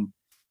thing,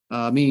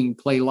 meaning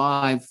play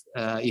live,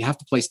 you have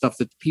to play stuff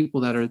that the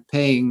people that are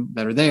paying,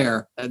 that are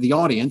there, the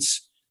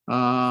audience,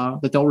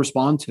 that they'll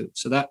respond to.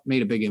 So that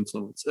made a big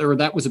influence, or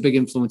that was a big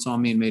influence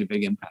on me and made a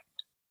big impact.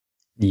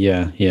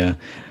 Yeah.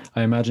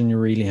 I imagine you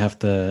really have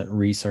to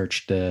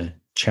research the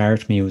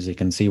chart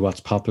music and see what's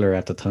popular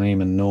at the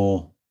time and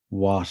know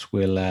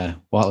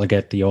what'll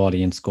get the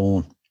audience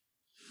going?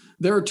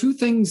 There are two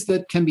things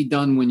that can be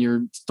done when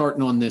you're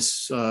starting on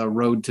this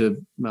road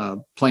to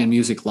playing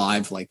music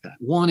live like that.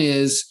 One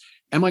is,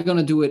 am I going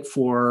to do it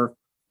for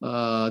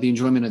the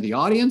enjoyment of the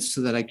audience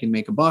so that I can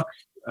make a buck?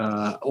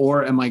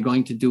 Or am I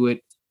going to do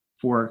it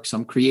for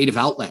some creative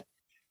outlet?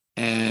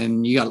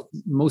 And you got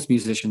most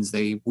musicians,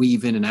 they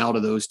weave in and out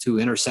of those two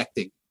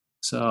intersecting.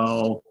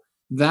 So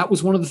that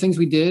was one of the things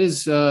we did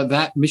is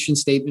that mission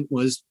statement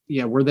was,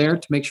 we're there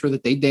to make sure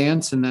that they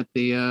dance and that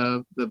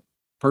the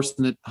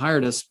person that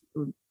hired us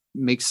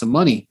makes some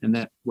money. And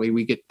that way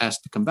we get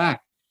asked to come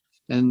back.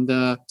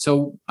 And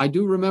so I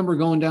do remember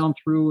going down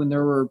through and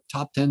there were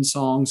top 10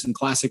 songs and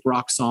classic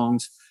rock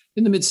songs.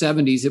 In the mid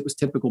 70s, it was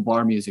typical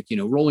bar music,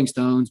 Rolling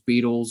Stones,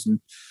 Beatles, and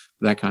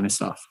that kind of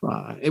stuff.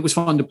 It was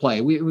fun to play.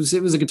 It was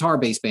a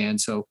guitar-based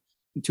band, so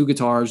 2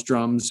 guitars,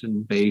 drums,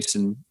 and bass,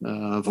 and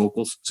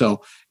vocals.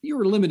 So you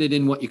were limited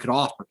in what you could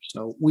offer.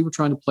 So we were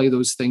trying to play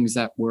those things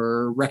that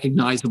were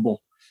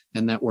recognizable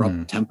and that were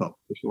up tempo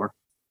for sure.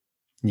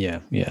 Yeah.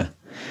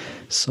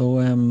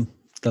 So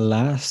the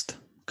last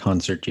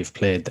concert you've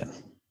played then,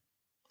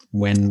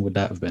 when would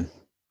that have been?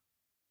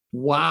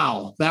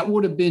 Wow, that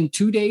would have been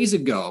 2 days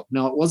ago.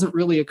 Now, it wasn't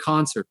really a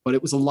concert, but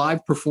it was a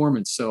live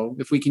performance. So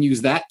if we can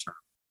use that term.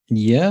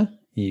 Yeah,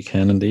 you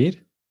can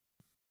indeed.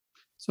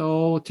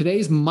 So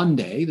today's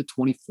Monday, the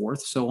 24th.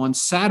 So on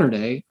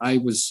Saturday,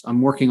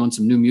 I'm working on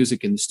some new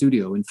music in the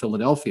studio in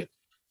Philadelphia.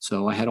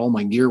 So I had all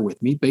my gear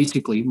with me,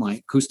 basically my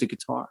acoustic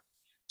guitar.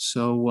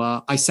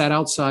 So I sat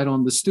outside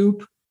on the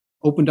stoop,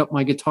 opened up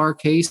my guitar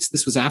case.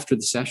 This was after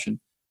the session,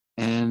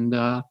 and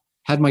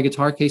had my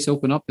guitar case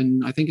open up,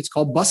 and I think it's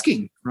called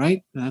busking,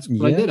 right? That's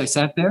what I did. I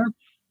sat there,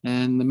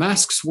 and the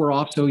masks were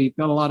off. So you've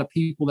got a lot of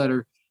people that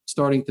are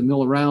starting to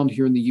mill around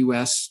here in the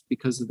U.S.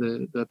 because of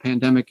the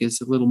pandemic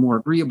is a little more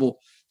agreeable.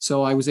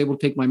 So I was able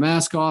to take my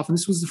mask off, and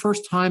this was the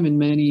first time in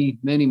many,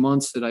 many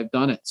months that I've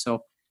done it.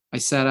 So I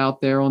sat out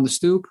there on the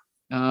stoop,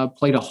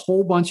 played a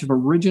whole bunch of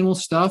original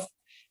stuff,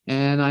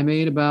 and I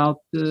made about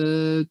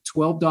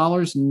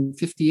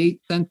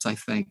 $12.58, I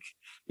think,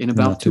 in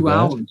about 2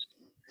 hours.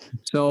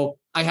 So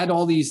I had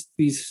all these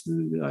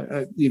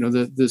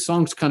the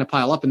songs kind of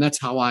pile up, and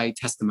that's how I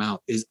test them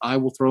out. Is I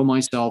will throw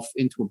myself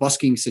into a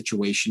busking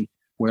situation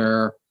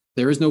where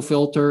there is no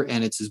filter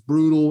and it's as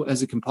brutal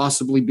as it can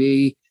possibly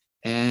be.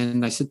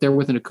 And I sit there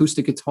with an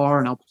acoustic guitar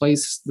and I'll play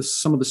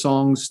some of the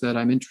songs that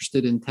I'm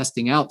interested in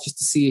testing out just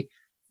to see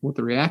what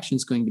the reaction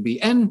is going to be.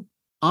 And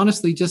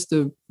honestly, just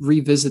to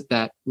revisit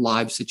that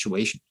live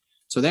situation.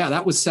 So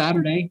that was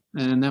Saturday,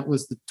 and that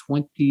was the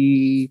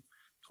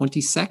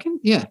 22nd?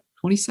 Yeah,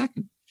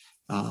 22nd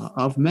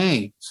of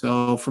May.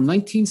 So from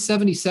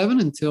 1977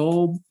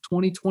 until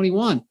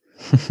 2021.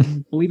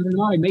 Believe it or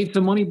not, I made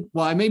some money.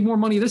 Well, I made more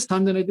money this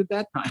time than I did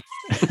that time.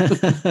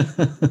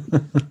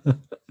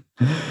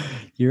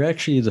 You're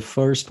actually the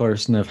first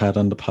person I've had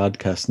on the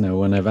podcast now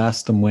when I've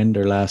asked them when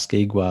their last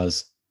gig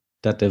was,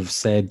 that they've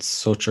said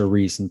such a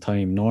recent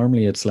time.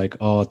 Normally it's like,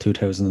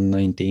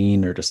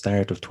 2019 or the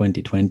start of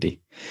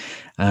 2020.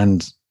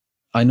 And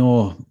I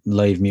know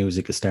live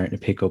music is starting to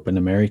pick up in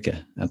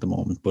America at the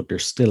moment, but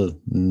there's still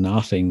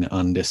nothing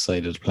on this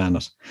side of the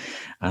planet.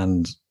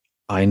 And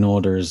I know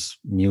there's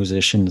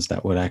musicians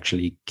that would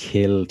actually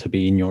kill to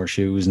be in your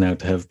shoes now,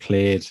 to have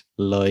played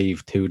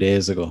live 2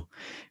 days ago.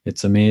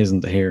 It's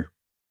amazing to hear.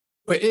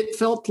 It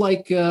felt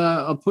like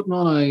putting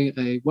on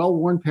a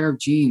well-worn pair of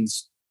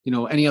jeans,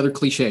 any other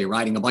cliche,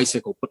 riding a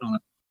bicycle, putting on a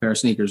pair of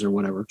sneakers or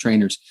whatever,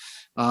 trainers.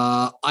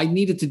 I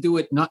needed to do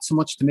it not so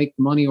much to make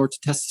the money or to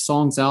test the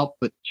songs out,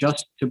 but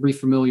just to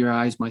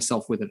refamiliarize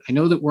myself with it. I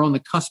know that we're on the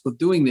cusp of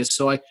doing this,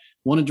 so I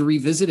wanted to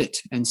revisit it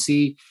and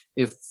see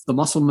if the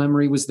muscle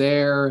memory was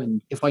there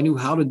and if I knew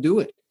how to do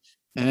it.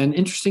 And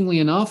interestingly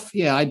enough,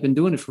 I'd been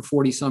doing it for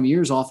 40 some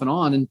years off and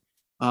on. And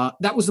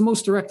that was the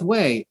most direct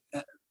way.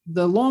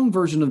 The long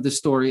version of this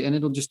story, and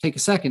it'll just take a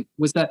second,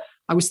 was that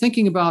I was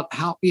thinking about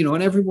how,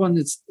 and everyone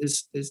is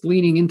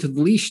leaning into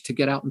the leash to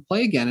get out and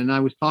play again. And I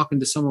was talking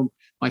to some of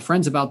my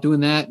friends about doing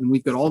that. And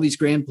we've got all these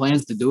grand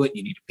plans to do it.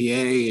 You need a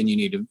PA and you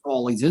need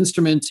all these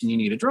instruments and you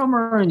need a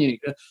drummer and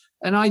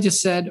and I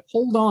just said,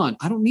 hold on,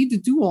 I don't need to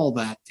do all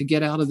that to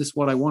get out of this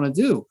what I want to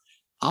do.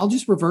 I'll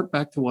just revert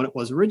back to what it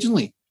was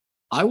originally.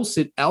 I will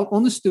sit out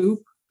on the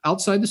stoop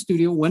outside the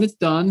studio when it's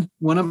done,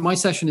 when my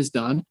session is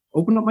done,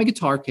 open up my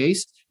guitar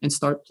case and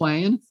start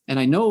playing. And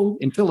I know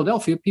in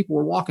Philadelphia, people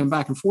were walking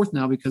back and forth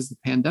now because the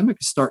pandemic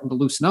is starting to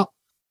loosen up.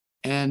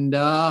 And,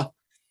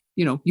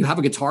 you have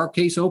a guitar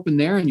case open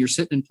there and you're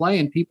sitting and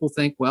playing. People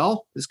think,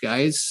 well, this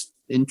guy is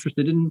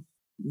interested in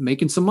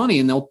making some money,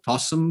 and they'll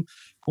toss some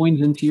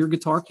coins into your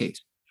guitar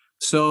case.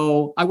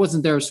 So I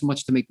wasn't there so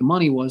much to make the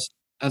money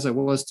as I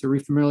was to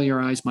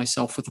refamiliarize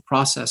myself with the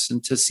process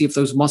and to see if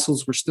those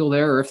muscles were still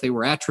there or if they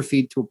were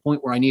atrophied to a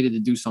point where I needed to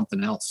do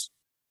something else.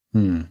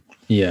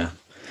 Yeah.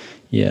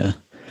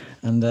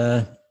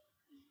 And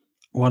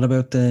what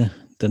about the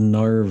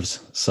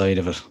nerves side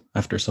of it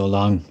after so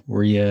long?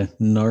 Were you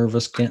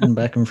nervous getting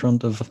back in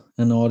front of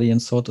an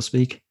audience, so to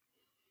speak?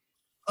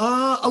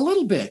 A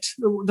little bit.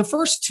 The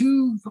first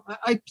two,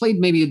 I played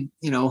maybe,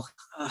 a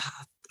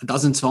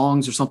dozen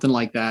songs or something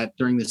like that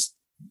during this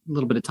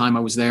little bit of time I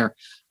was there.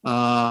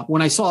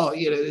 When I saw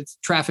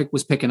traffic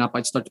was picking up,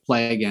 I'd start to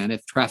play again.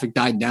 If traffic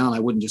died down, I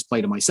wouldn't just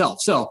play to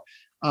myself. So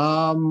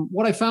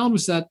what I found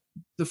was that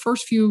the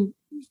first few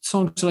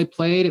songs that I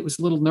played, it was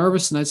a little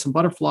nervous and I had some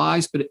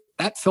butterflies, but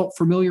that felt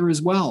familiar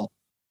as well.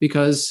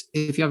 Because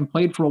if you haven't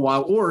played for a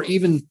while, or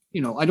even,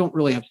 I don't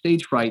really have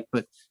stage fright,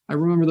 but I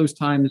remember those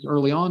times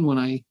early on when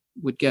I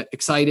would get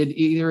excited.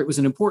 Either it was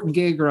an important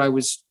gig or I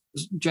was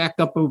jacked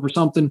up over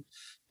something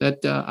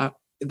that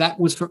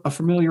was a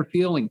familiar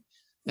feeling.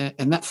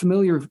 And that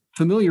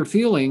familiar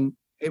feeling,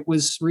 it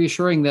was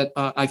reassuring that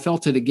I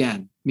felt it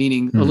again,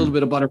 meaning a little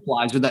bit of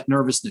butterflies or that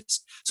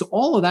nervousness. So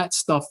all of that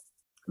stuff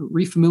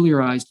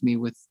refamiliarized me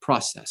with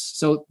process.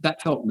 So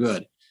that felt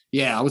good.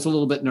 Yeah, I was a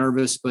little bit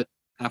nervous, but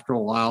after a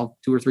while,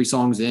 2 or 3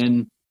 songs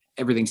in,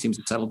 everything seems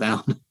to settle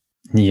down.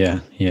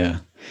 Yeah.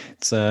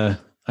 It's I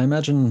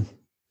imagine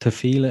to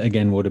feel it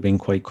again would have been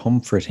quite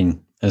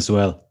comforting as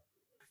well.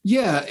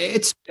 Yeah,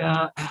 it's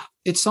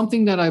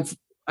something that I've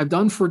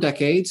done for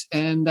decades,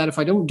 and that if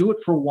I don't do it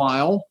for a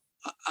while,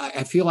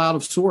 I feel out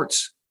of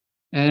sorts.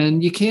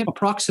 And you can't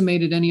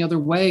approximate it any other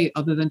way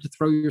other than to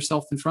throw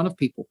yourself in front of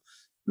people.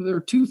 There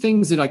are 2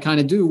 things that I kind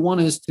of do. One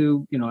is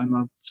to, I'm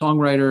a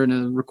songwriter and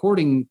a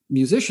recording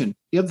musician.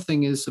 The other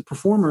thing is a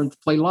performer and to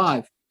play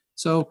live.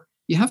 So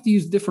you have to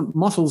use different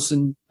muscles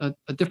and a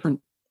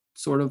different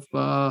sort of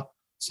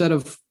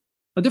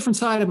a different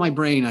side of my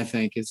brain, I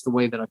think is the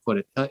way that I put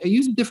it. I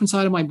use a different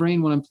side of my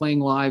brain when I'm playing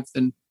live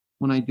than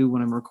when I do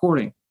when I'm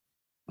recording.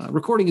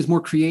 Recording is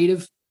more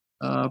creative.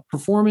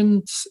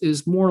 Performance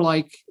is more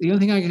like, the only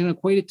thing I can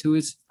equate it to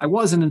is I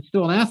was and I'm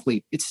still an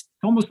athlete. It's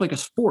almost like a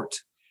sport.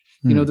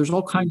 There's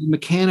all kinds of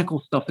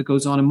mechanical stuff that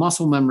goes on, and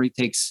muscle memory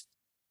takes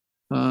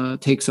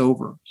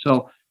over.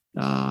 So,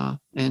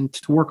 and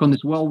to work on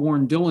this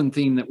well-worn Dylan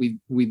theme that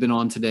we've been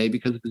on today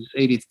because of his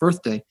 80th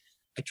birthday,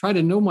 I try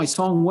to know my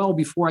song well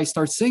before I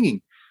start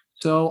singing,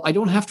 so I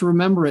don't have to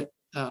remember it.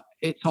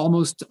 It's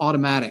almost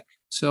automatic.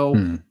 So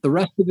the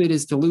rest of it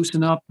is to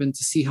loosen up and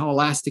to see how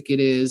elastic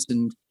it is.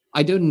 And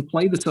I didn't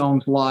play the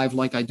songs live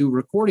like I do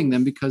recording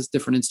them because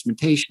different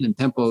instrumentation and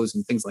tempos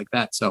and things like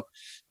that. So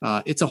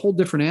it's a whole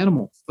different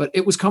animal, but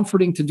it was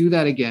comforting to do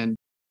that again.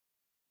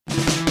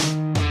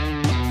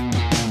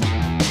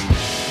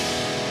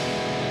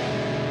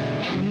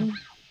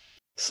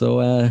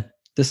 So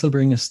this will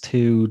bring us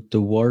to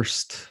the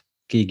worst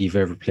gig you've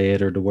ever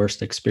played or the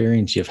worst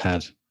experience you've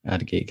had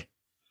at a gig.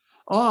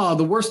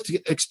 The worst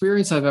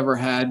experience I've ever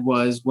had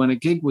was when a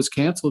gig was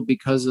canceled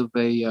because of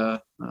a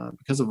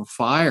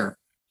fire.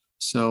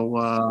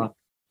 So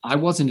I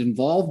wasn't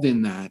involved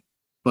in that,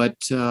 but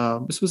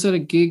this was at a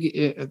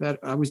gig that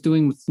I was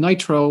doing with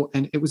Nitro,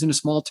 and it was in a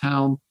small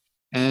town.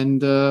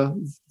 And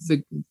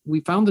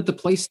we found that the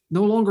place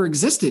no longer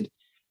existed,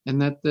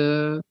 and that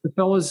the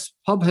fella's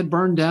pub had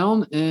burned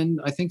down, and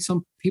I think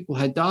some people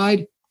had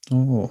died.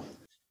 Oh,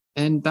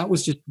 and that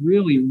was just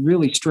really,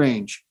 really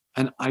strange.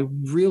 And I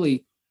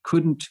really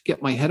couldn't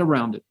get my head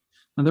around it.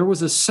 And there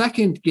was a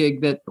second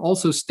gig that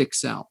also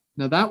sticks out.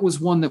 Now that was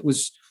one that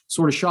was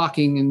sort of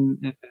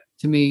shocking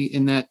to me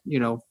in that,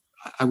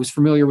 I was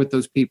familiar with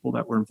those people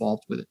that were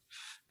involved with it.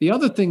 The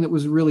other thing that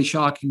was really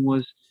shocking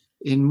was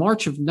in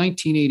March of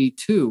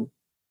 1982,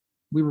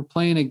 we were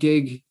playing a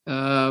gig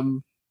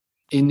in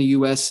the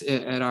US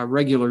at our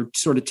regular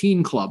sort of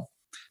teen club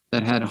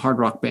that had hard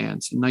rock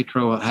bands. And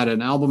Nitro had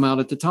an album out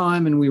at the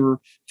time, and we were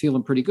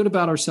feeling pretty good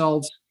about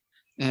ourselves.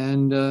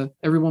 And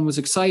everyone was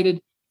excited.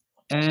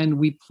 And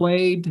we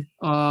played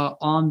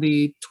on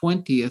the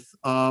 20th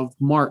of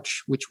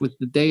March, which was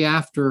the day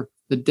after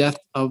the death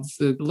of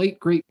the late,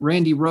 great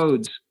Randy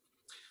Rhoads.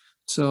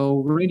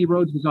 So Randy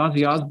Rhoads was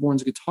Ozzy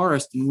Osbourne's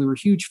guitarist, and we were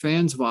huge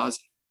fans of Ozzy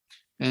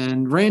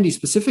and Randy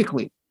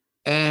specifically.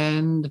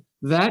 And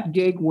that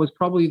gig was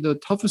probably the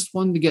toughest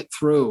one to get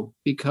through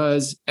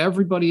because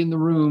everybody in the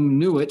room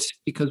knew it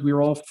because we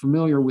were all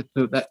familiar with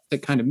that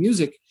kind of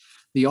music.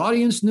 The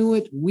audience knew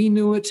it. We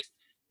knew it.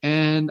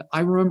 And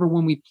I remember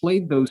when we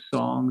played those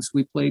songs,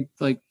 we played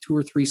like 2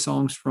 or 3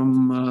 songs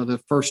from the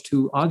first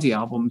 2 Ozzy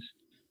albums.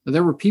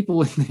 There were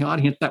people in the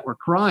audience that were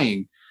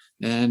crying.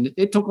 And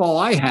it took all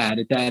I had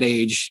at that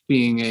age,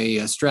 being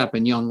a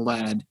strapping young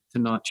lad, to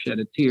not shed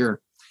a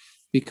tear.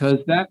 Because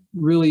that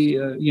really,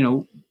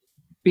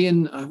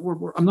 being,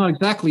 I'm not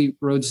exactly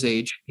Rhodes'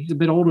 age. He's a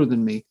bit older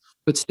than me.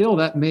 But still,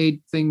 that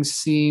made things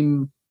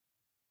seem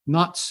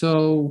not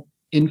so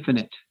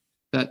infinite,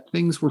 that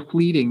things were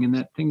fleeting and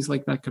that things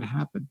like that could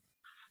happen.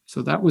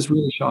 So that was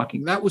really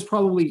shocking. That was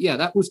probably,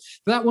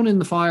 that one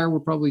and the fire were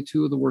probably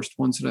 2 of the worst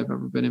ones that I've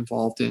ever been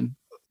involved in,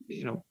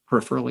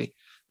 peripherally.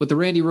 But the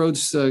Randy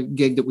Rhoads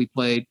gig that we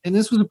played, and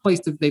this was a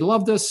place that they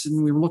loved us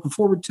and we were looking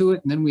forward to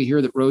it. And then we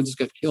hear that Rhoads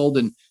got killed,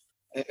 and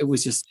it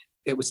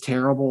was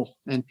terrible.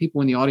 And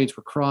people in the audience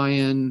were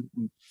crying.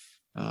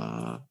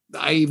 I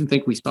even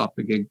think we stopped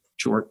the gig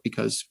short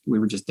because we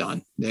were just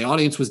done. The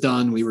audience was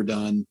done. We were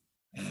done.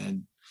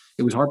 And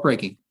it was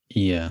heartbreaking.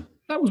 Yeah.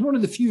 That was one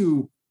of the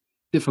few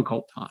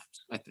difficult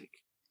times, I think.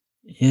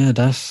 Yeah,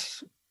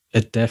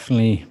 it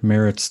definitely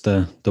merits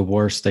the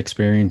worst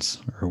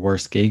experience or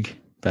worst gig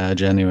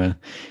badge anyway.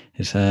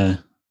 It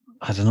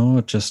I don't know,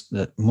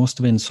 it must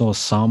have been so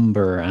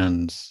somber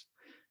and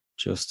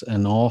just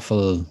an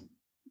awful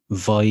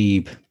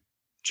vibe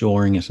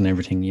during it and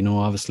everything.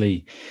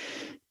 Obviously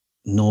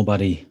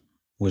nobody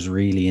was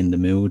really in the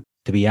mood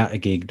to be at a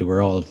gig. They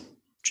were all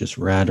just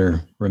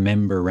rather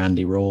remember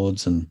Randy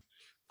Rhoads. And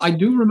I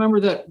do remember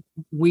that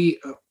we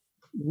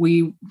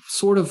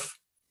sort of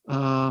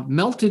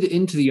melted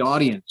into the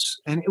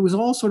audience, and it was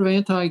all sort of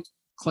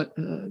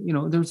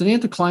there was an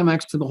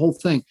anticlimax to the whole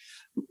thing.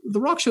 The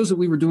rock shows that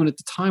we were doing at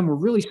the time were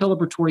really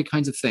celebratory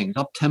kinds of things,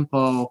 up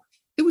tempo.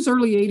 It was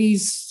early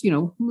 80s,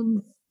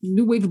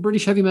 new wave of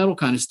British heavy metal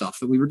kind of stuff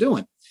that we were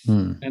doing.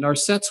 And our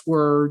sets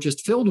were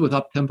just filled with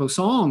up tempo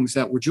songs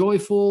that were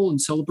joyful and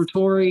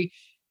celebratory.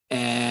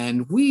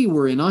 And we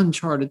were in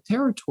uncharted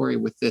territory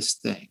with this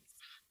thing.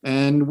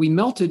 And we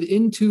melted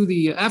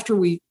into after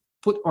we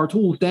put our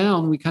tools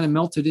down, we kind of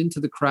melted into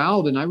the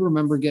crowd. And I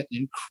remember getting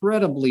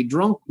incredibly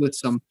drunk with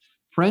some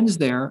friends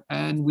there.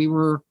 And we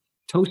were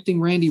toasting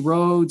Randy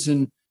Rhoads.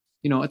 And,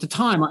 at the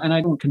time, and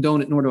I don't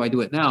condone it, nor do I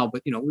do it now,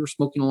 but, we were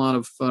smoking a lot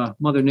of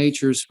Mother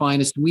Nature's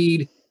finest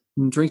weed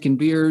and drinking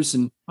beers.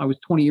 And I was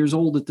 20 years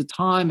old at the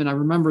time. And I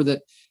remember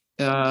that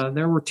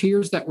there were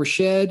tears that were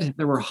shed.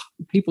 There were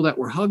people that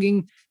were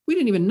hugging. We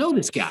didn't even know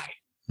this guy.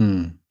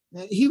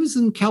 He was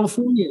in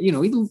California.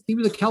 He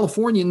was a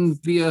Californian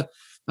via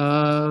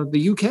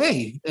the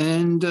UK.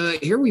 And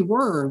here we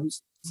were. It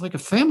was like a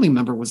family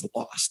member was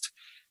lost.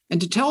 And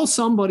to tell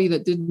somebody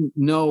that didn't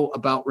know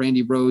about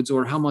Randy Rhoads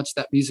or how much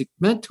that music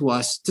meant to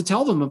us, to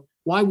tell them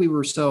why we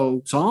were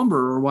so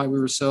somber or why we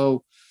were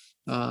so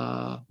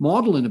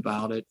maudlin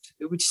about it,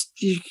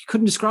 you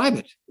couldn't describe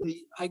it.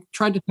 I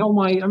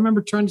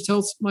remember trying to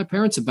tell my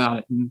parents about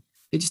it, and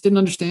they just didn't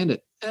understand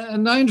it.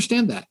 And I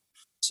understand that.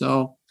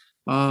 So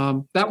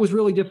that was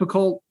really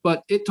difficult,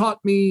 but it taught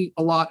me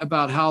a lot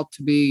about how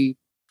to be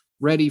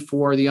ready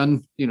for the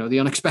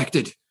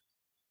unexpected.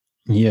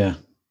 Yeah.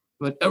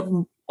 But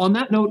on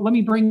that note, let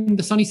me bring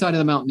the sunny side of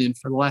the mountain in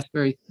for the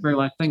very, very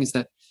last thing, is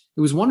that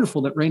it was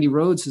wonderful that Randy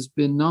Rhoads has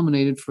been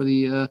nominated for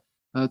the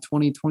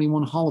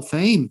 2021 Hall of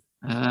Fame.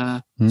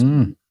 That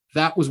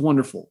was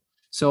wonderful.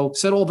 So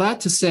said all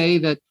that to say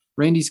that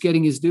Randy's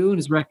getting his due and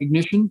his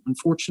recognition.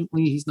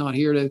 Unfortunately, he's not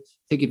here to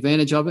take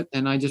advantage of it.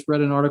 And I just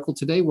read an article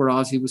today where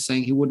Ozzy was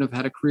saying he wouldn't have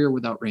had a career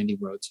without Randy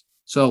Rhoads.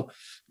 So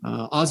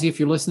Ozzy, if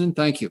you're listening,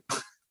 thank you.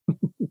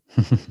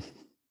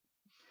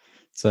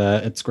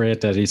 It's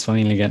great that he's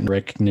finally getting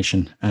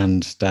recognition,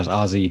 and that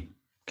Ozzy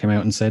came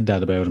out and said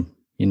that about him.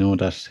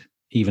 That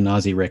even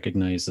Ozzy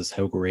recognizes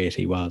how great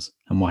he was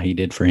and what he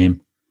did for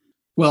him.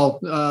 Well,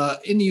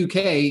 in the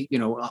UK,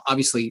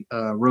 obviously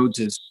Rhoads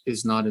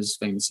is not as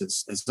famous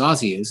as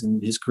Ozzy is,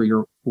 and his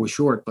career was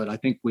short. But I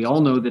think we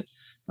all know that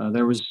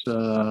there was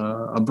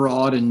a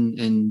broad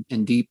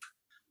and deep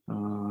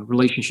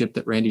relationship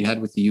that Randy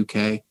had with the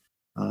UK.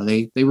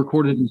 They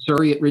recorded in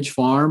Surrey at Ridge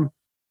Farm,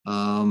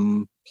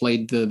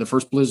 played the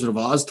first Blizzard of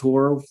Oz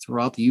tour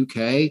throughout the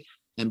UK,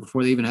 and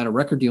before they even had a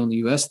record deal in the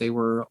US, they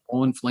were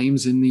all in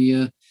flames in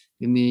the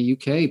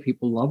UK.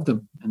 People loved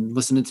them, and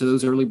listening to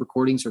those early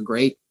recordings are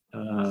great.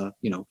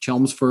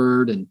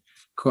 Chelmsford and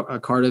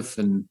Cardiff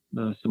and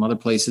some other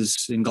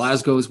places in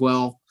Glasgow as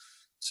well.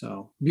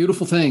 So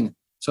beautiful thing.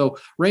 So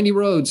Randy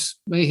Rhoads,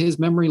 may his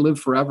memory live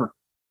forever.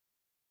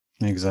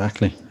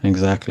 Exactly.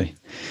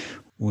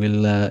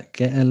 We'll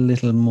get a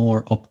little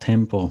more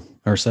up-tempo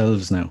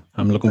ourselves now.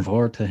 I'm looking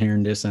forward to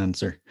hearing this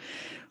answer.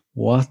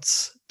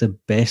 What's the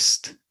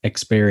best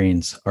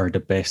experience or the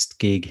best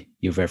gig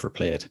you've ever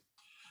played?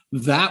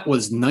 That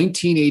was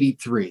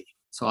 1983.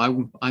 So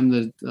I'm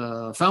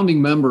the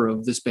founding member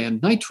of this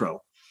band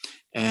Nitro,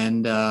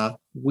 and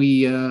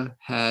we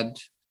had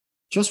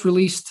just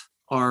released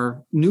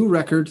our new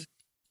record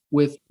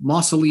with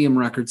Mausoleum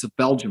Records of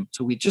Belgium.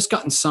 So we'd just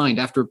gotten signed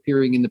after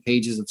appearing in the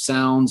pages of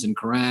Sounds and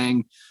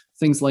Kerrang,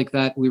 things like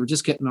that. We were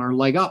just getting our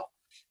leg up,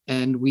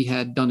 and we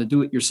had done a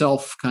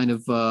do-it-yourself kind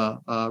of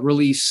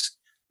release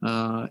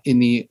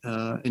in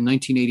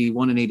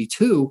 1981 and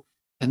 82,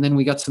 and then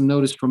we got some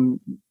notice from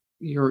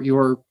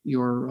your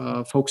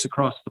folks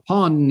across the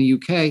pond in the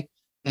UK,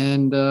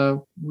 and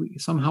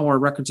somehow our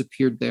records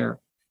appeared there,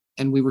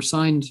 and we were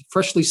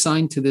freshly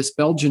signed to this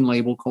Belgian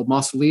label called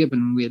Mausoleum,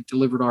 and we had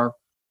delivered our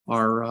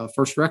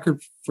first record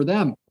for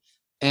them.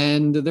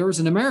 And there was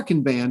an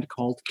American band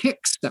called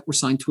Kix that were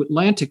signed to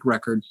Atlantic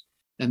Records,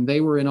 and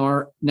they were in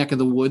our neck of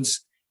the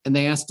woods, and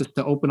they asked us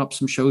to open up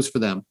some shows for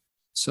them.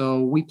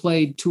 So we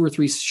played 2 or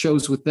 3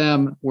 shows with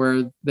them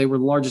where they were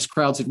the largest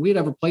crowds that we had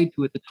ever played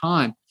to at the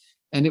time.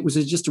 And it was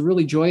just a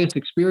really joyous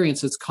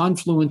experience. It's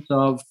confluence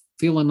of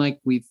feeling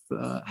like we've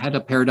had a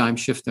paradigm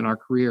shift in our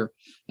career.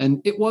 And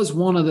it was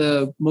one of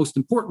the most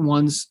important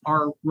ones.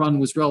 Our run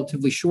was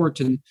relatively short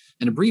and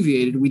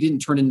abbreviated. We didn't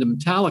turn into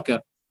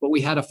Metallica, but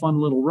we had a fun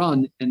little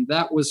run. And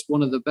that was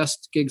one of the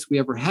best gigs we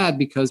ever had,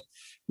 because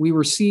we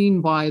were seen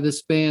by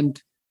this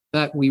band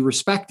that we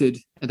respected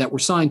and that were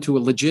signed to a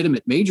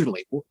legitimate major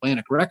label,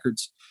 Atlantic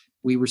Records,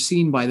 we were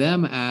seen by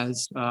them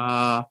as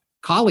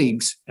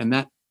colleagues, and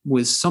that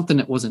was something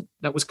that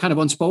was kind of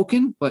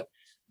unspoken, but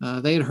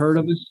they had heard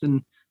of us,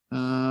 and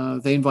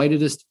they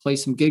invited us to play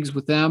some gigs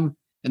with them.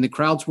 And the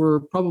crowds were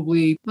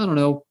probably, I don't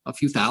know, a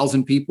few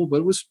thousand people, but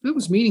it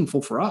was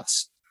meaningful for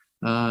us.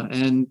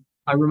 And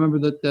I remember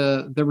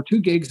that there were 2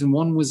 gigs, and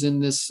one was in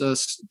this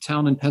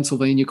town in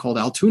Pennsylvania called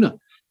Altoona.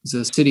 It's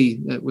a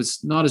city that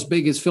was not as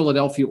big as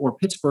Philadelphia or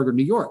Pittsburgh or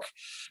New York,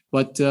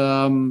 but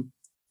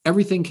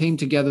everything came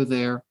together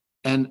there.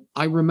 And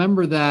I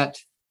remember that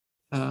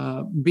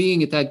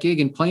being at that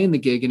gig and playing the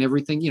gig and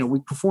everything, we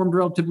performed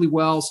relatively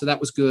well, so that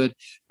was good.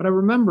 But I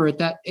remember at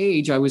that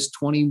age, I was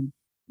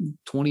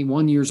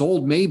 21 years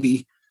old,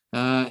 maybe,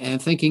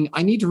 and thinking,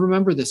 I need to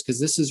remember this because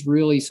this is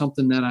really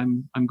something that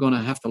I'm going to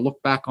have to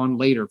look back on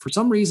later. For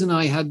some reason,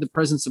 I had the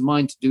presence of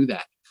mind to do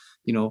that,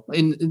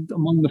 in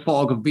among the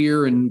fog of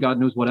beer and God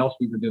knows what else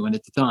we were doing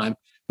at the time.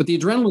 But the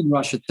adrenaline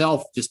rush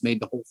itself just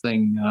made the whole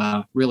thing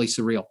really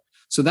surreal.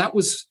 So that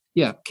was,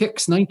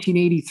 Kicks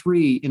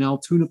 1983 in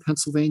Altoona,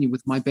 Pennsylvania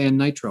with my band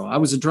Nitro. I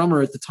was a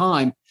drummer at the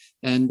time,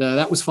 and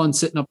that was fun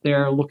sitting up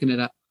there looking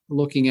at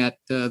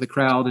the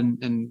crowd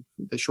and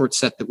the short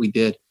set that we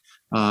did.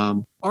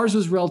 Ours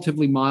was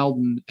relatively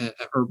mild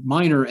or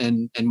minor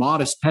and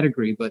modest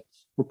pedigree, but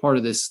we're part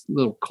of this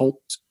little cult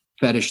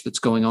fetish that's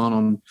going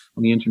on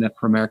the internet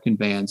for American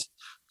bands.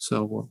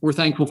 So we're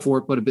thankful for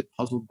it, but a bit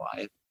puzzled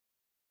by it.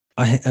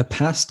 A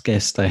past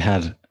guest I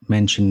had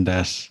mentioned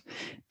that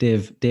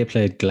they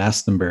played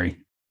Glastonbury.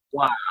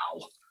 Wow.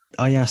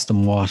 I asked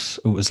them what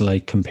it was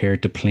like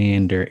compared to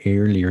playing their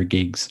earlier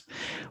gigs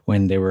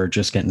when they were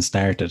just getting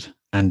started,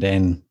 and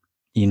then,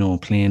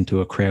 playing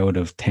to a crowd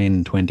of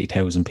 10,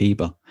 20,000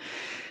 people.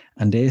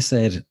 And they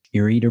said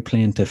you're either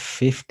playing to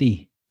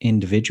 50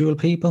 individual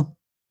people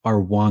or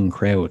one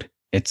crowd.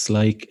 It's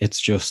like it's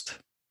just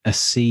a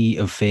sea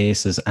of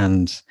faces,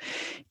 and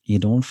you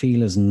don't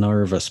feel as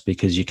nervous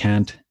because you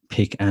can't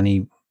pick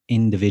any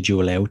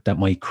individual out that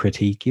might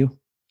critique you.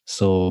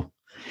 So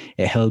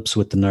it helps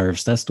with the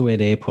nerves. That's the way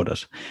they put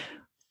it.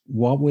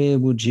 What way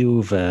would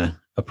you have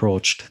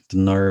approached the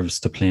nerves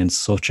to playing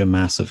such a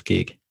massive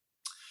gig?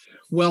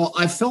 Well,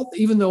 I felt,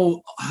 even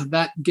though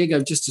that gig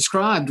I've just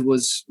described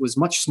was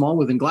much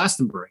smaller than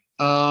Glastonbury,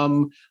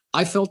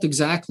 I felt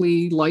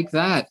exactly like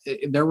that.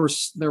 There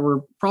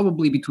were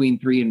probably between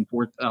 3,000 and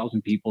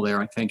 4,000 people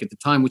there, I think, at the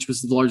time, which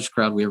was the largest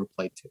crowd we ever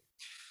played to.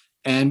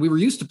 And we were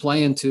used to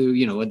playing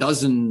to, a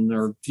dozen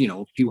or,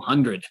 a few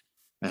hundred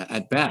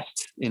at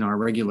best in our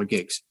regular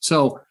gigs.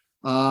 So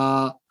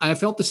I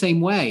felt the same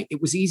way.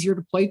 It was easier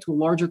to play to a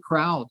larger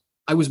crowd.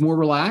 I was more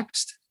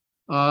relaxed.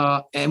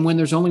 And when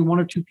there's only 1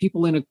 or 2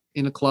 people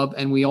in a club,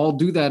 and we all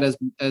do that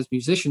as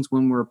musicians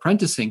when we're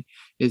apprenticing,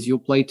 is you'll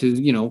play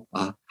to,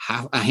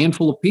 a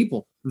handful of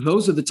people.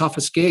 Those are the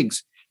toughest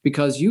gigs,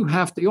 because you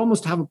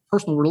almost have a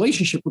personal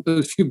relationship with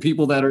those few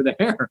people that are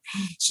there.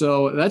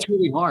 So that's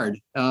really hard.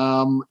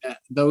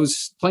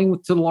 Those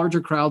playing to the larger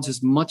crowds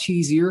is much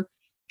easier.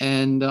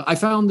 And I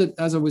found that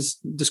as I was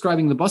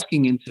describing the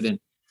busking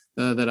incident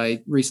that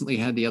I recently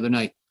had the other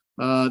night,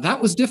 that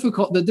was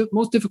difficult. The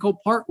most difficult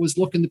part was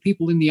looking the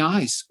people in the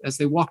eyes as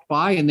they walked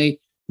by, and they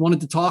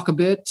wanted to talk a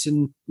bit,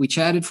 and we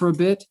chatted for a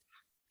bit.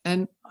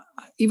 And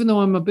even though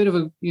I'm a bit of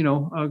a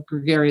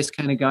gregarious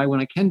kind of guy when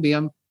I can be,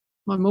 I'm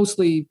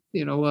mostly,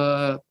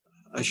 a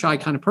shy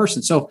kind of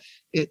person. So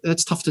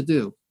that's tough to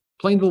do.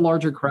 Playing to the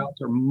larger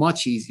crowds are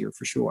much easier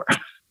for sure.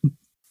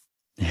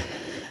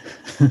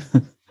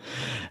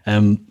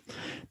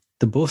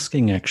 The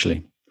busking,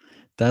 actually,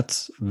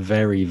 that's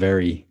very,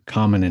 very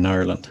common in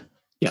Ireland.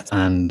 Yes.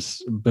 And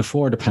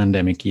before the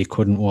pandemic, you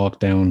couldn't walk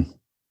down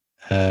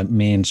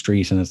Main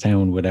Street in a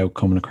town without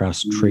coming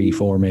across 3,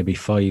 4, maybe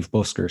 5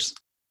 buskers.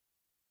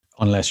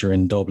 Unless you're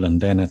in Dublin,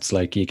 then it's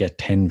like you get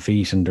 10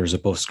 feet and there's a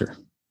busker.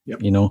 Yep.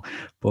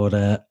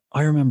 But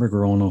I remember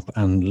growing up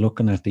and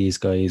looking at these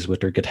guys with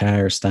their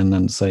guitars standing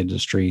on the side of the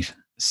street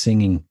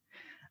singing.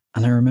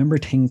 And I remember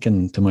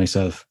thinking to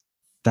myself,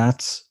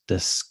 that's the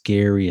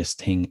scariest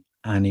thing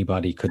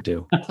anybody could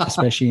do,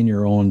 especially in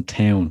your own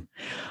town.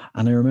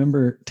 And I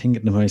remember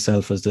thinking to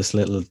myself as this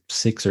little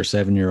 6 or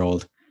 7 year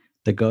old,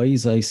 the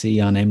guys I see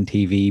on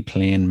MTV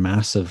playing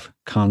massive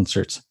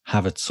concerts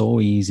have it so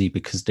easy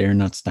because they're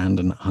not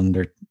standing on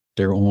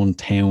their own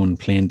town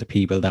playing to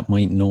people that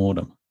might know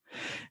them.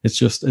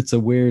 It's a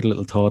weird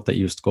little thought that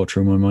used to go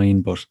through my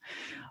mind, but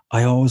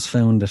I always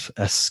found it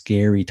a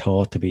scary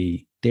thought to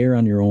be there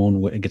on your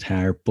own with a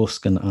guitar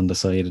busking on the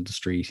side of the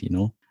street,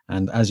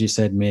 and as you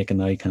said,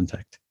 making eye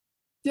contact.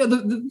 Yeah,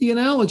 the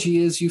analogy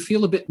is you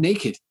feel a bit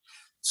naked.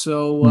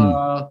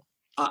 So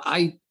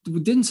I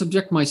didn't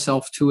subject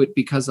myself to it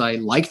because I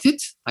liked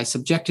it. I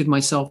subjected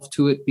myself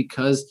to it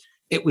because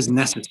it was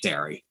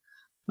necessary.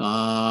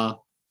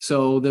 So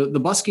the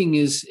busking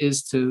is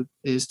to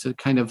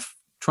kind of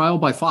trial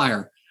by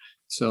fire.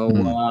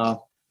 So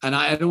and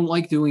I don't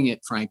like doing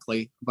it,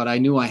 frankly, but I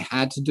knew I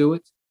had to do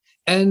it.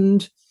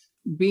 And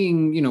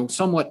being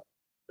somewhat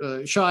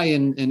shy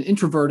and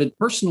introverted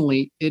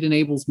personally, it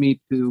enables me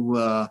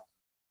to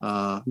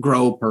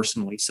grow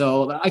personally.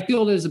 So I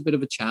feel it is a bit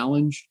of a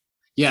challenge.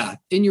 Yeah,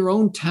 in your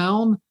own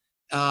town,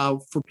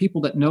 for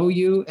people that know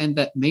you and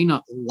that may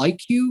not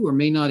like you or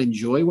may not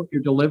enjoy what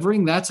you're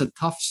delivering, that's a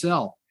tough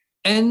sell.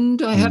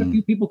 And I had a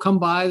few people come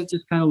by that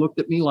just kind of looked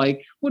at me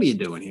like, "What are you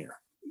doing here?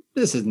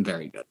 This isn't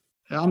very good.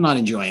 I'm not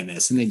enjoying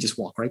this," and they just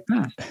walk right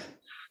past.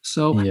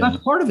 So that's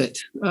part of it.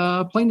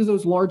 Playing to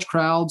those large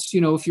crowds,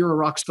 if you're a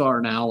rock star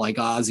now, like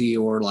Ozzy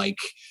or like,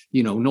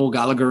 Noel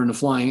Gallagher and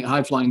the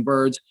High Flying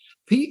Birds,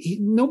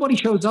 nobody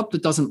shows up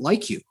that doesn't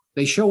like you.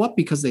 They show up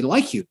because they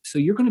like you. So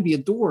you're going to be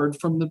adored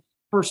from the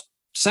first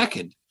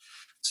second.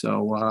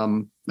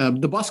 So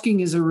the busking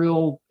is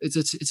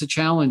it's a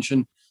challenge.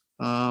 And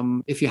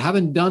if you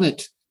haven't done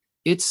it,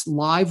 it's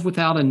live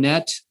without a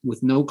net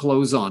with no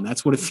clothes on.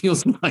 That's what it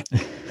feels like.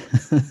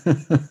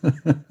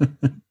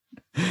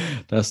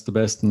 That's the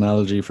best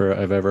analogy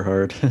I've ever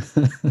heard.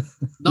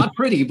 Not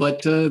pretty,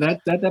 but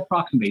that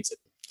approximates it.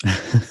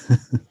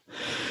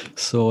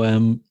 So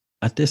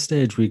at this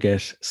stage, we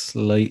get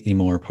slightly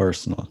more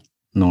personal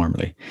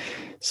normally.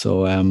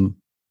 So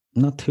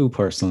not too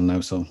personal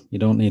now, so you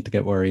don't need to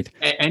get worried.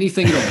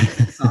 Anything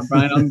at all,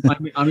 Brian.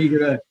 I'm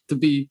eager to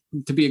be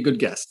a good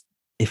guest.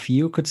 If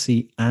you could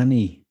see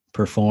any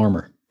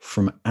performer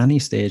from any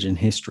stage in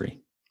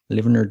history,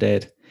 living or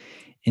dead,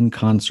 in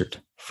concert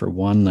for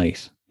one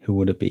night, who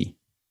would it be?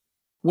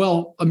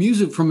 Well,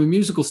 from a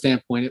musical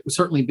standpoint, it would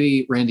certainly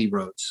be Randy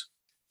Rhoads,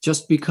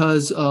 just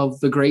because of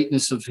the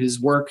greatness of his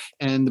work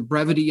and the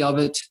brevity of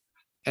it.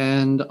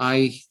 And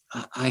I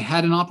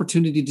had an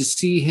opportunity to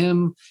see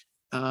him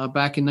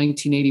back in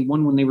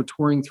 1981 when they were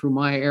touring through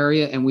my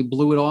area, and we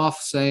blew it off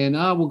saying,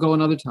 we'll go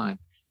another time,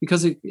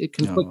 because it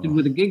conflicted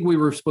with a gig we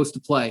were supposed to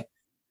play.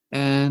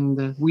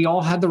 And we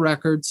all had the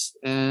records,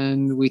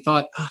 and we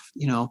thought,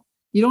 you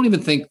don't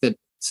even think that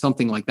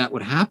something like that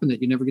would happen,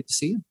 that you never get to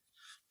see him.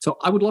 So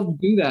I would love to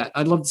do that.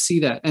 I'd love to see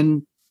that.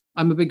 And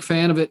I'm a big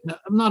fan of it.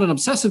 I'm not an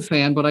obsessive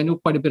fan, but I know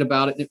quite a bit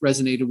about it, and it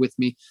resonated with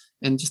me.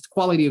 And just the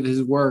quality of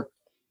his work,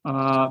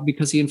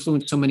 because he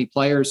influenced so many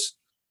players.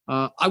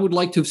 I would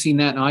like to have seen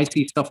that. And I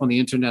see stuff on the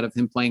internet of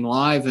him playing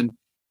live, and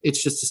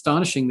it's just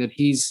astonishing that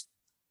he's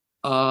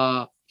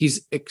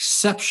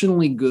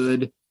exceptionally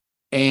good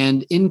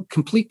and in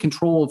complete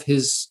control of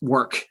his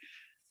work.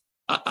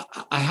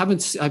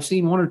 I've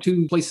seen one or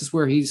two places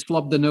where he's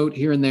flubbed the note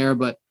here and there,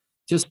 but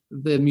just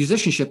the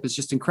musicianship is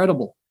just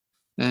incredible.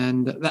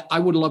 And I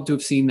would love to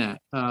have seen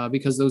that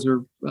because those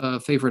are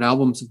favorite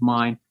albums of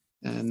mine.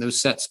 And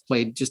those sets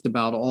played just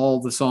about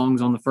all the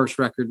songs on the first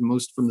record,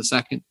 most from the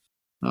second.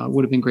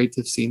 Would have been great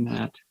to have seen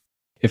that.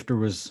 If there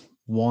was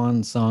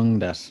one song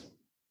that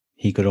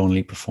he could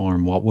only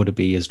perform, what would it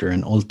be? Is there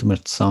an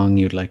ultimate song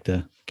you'd like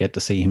to get to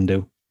see him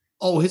do?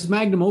 Oh, his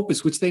magnum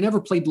opus, which they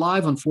never played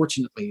live,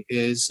 unfortunately,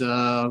 is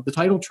the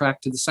title track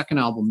to the second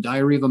album,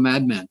 Diary of a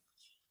Madman.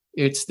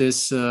 It's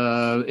this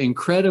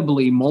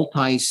incredibly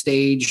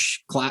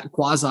multi-stage,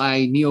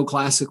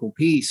 quasi-neoclassical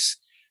piece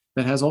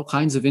that has all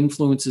kinds of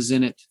influences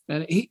in it.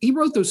 And he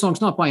wrote those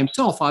songs not by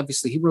himself,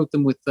 obviously. He wrote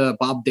them with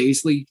Bob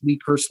Daisley, Lee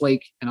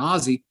Kerslake, and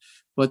Ozzy,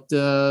 but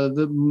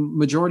the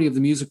majority of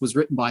the music was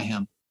written by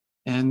him.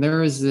 And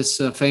there is this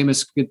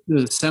famous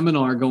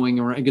seminar going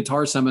around, a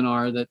guitar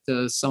seminar that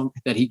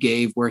he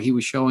gave, where he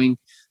was showing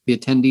the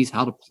attendees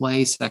how to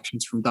play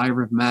sections from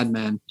Diary of a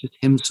Madman, just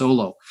him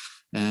solo.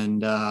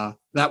 And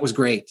that was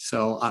great.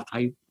 So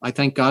I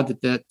thank God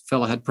that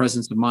fella had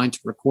presence of mind to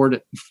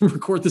record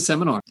the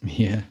seminar.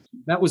 Yeah.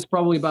 That was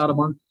probably about a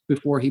month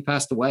before he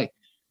passed away.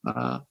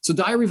 So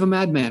Diary of a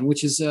Madman,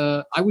 which is,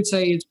 I would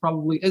say is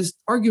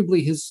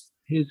arguably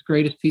his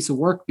greatest piece of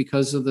work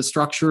because of the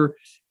structure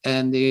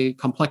and the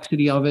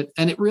complexity of it.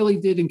 And it really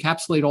did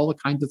encapsulate all the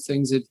kinds of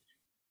things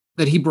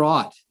that he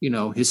brought,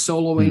 his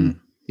soloing,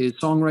 his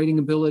songwriting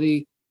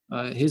ability,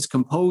 his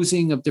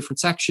composing of different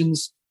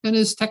sections, and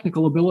his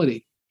technical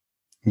ability.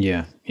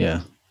 Yeah.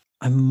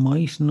 I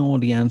might know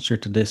the answer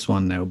to this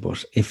one now,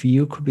 but if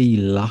you could be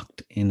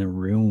locked in a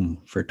room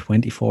for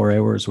 24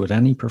 hours with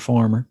any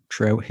performer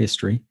throughout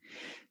history,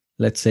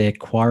 let's say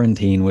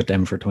quarantine with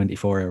them for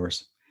 24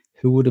 hours,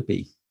 who would it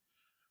be?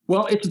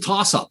 Well, it's a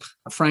toss-up,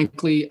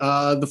 frankly.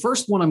 The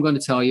first one I'm going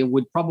to tell you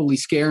would probably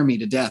scare me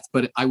to death,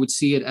 but I would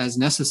see it as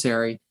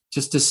necessary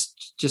just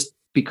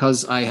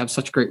because I have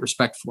such great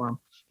respect for him,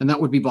 and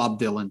that would be Bob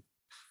Dylan.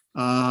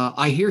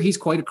 I hear he's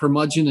quite a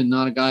curmudgeon and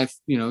not a guy,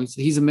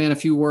 he's a man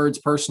of few words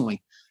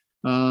personally.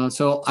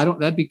 So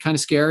that'd be kind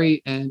of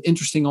scary and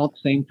interesting all at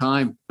the same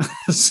time.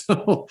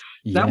 So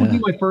that would be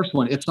my first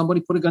one. If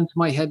somebody put a gun to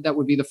my head, that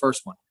would be the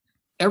first one.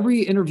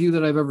 Every interview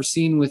that I've ever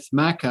seen with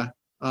Macca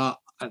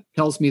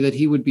tells me that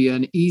he would be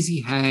an easy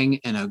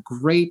hang and a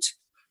great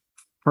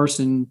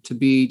person to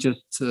be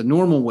just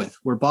normal with,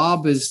 where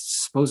Bob is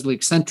supposedly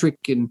eccentric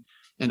and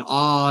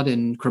odd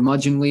and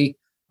curmudgeonly.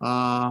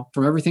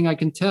 From everything I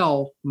can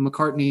tell,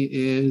 McCartney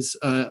is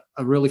a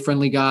really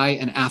friendly guy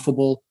and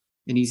affable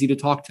and easy to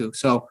talk to.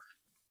 So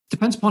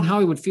depends upon how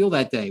I would feel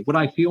that day. Would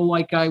I feel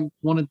like I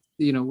wanted,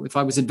 if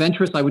I was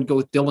adventurous, I would go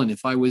with Dylan.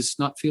 If I was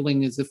not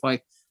feeling as if I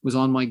was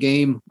on my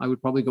game, I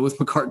would probably go with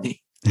McCartney.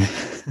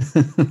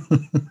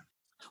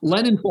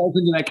 Lennon falls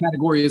into that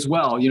category as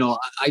well.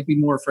 I'd be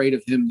more afraid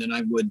of him than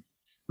I would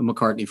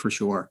McCartney for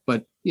sure.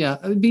 But yeah,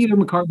 it'd be either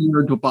McCartney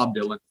or Bob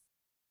Dylan.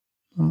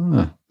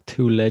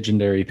 Two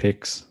legendary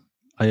picks.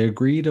 I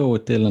agree though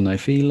with Dylan. I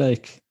feel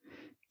like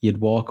you'd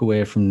walk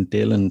away from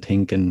Dylan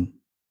thinking,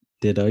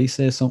 did I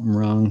say something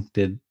wrong?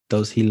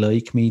 Does he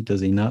like me?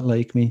 Does he not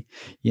like me?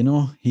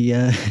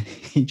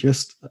 He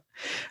just,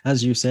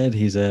 as you said,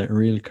 he's a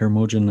real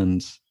curmudgeon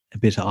and a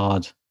bit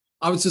odd.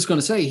 I was just going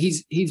to say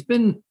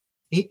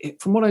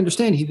from what I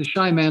understand, he's a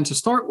shy man to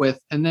start with,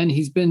 and then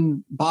he's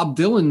been Bob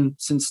Dylan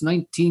since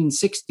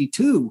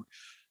 1962.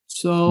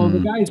 So the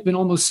guy's been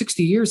almost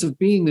 60 years of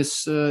being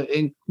this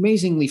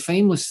amazingly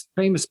famous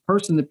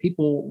person that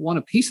people want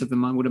a piece of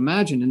him, I would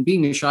imagine, and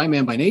being a shy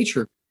man by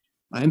nature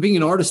and being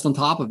an artist on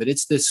top of it.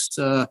 It's this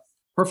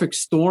perfect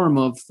storm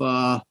of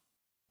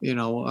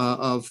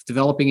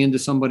developing into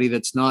somebody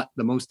that's not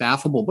the most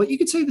affable. But you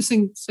could say the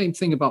same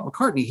thing about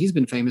McCartney. He's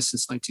been famous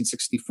since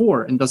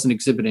 1964 and doesn't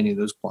exhibit any of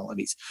those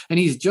qualities. And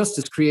he's just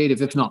as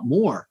creative, if not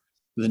more,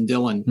 than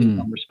Dylan in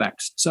some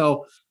respects.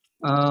 So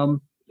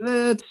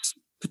it's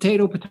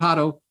potato,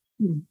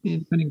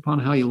 depending upon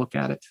how you look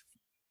at it.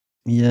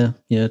 Yeah,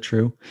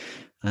 true.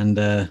 And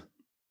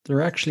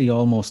they're actually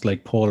almost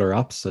like polar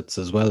opposites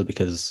as well,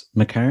 because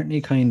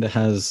McCartney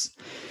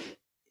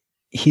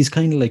he's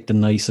kind of like the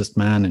nicest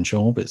man in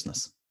show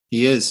business.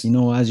 He is.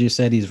 As you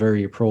said, he's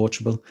very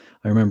approachable.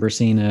 I remember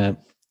seeing a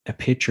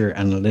picture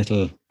and a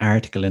little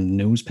article in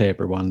the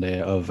newspaper one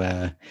day of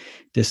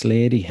this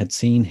lady had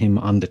seen him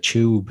on the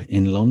tube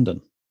in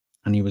London,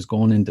 and he was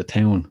going into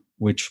town,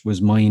 which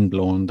was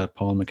mind-blowing that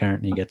Paul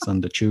McCartney gets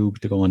on the tube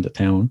to go into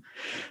town.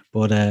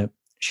 But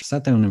she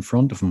sat down in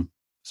front of him,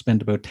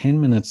 spent about 10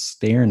 minutes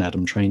staring at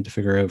him, trying to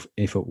figure out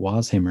if it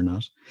was him or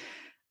not,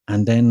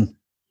 and then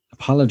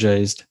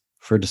apologized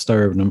for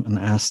disturbing him and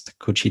asked,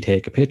 could she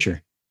take a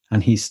picture?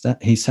 And he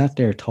sat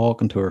there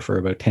talking to her for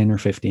about 10 or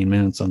 15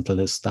 minutes until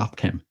his stop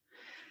came.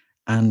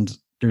 And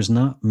there's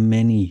not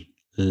many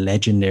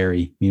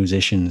legendary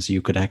musicians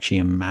you could actually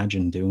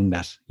imagine doing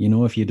that.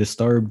 If you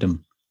disturbed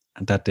them,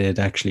 that they'd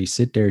actually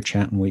sit there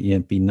chatting with you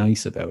and be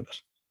nice about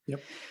it.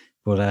 Yep.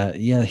 But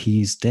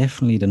he's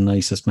definitely the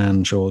nicest man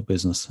in show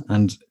business.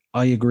 And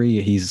I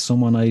agree, he's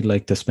someone I'd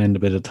like to spend a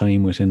bit of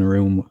time with in a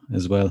room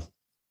as well.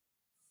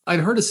 I'd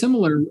heard a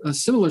similar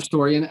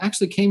story, and it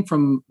actually came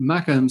from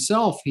Macca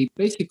himself. He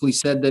basically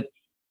said that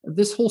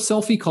this whole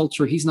selfie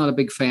culture, he's not a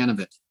big fan of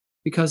it,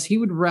 because he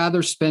would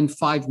rather spend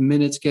 5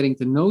 minutes getting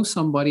to know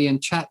somebody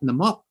and chatting them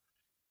up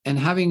and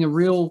having a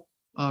real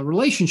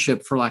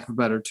relationship, for lack of a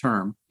better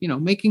term,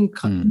 making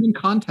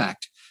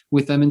contact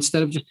with them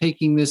instead of just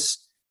taking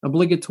this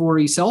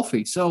obligatory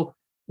selfie. So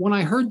when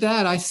I heard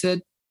that, I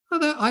said,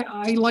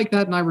 I like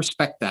that and I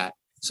respect that.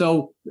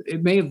 So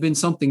it may have been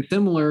something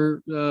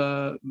similar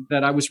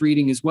that I was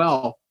reading as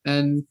well.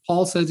 And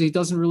Paul says he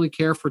doesn't really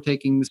care for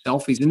taking the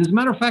selfies. And as a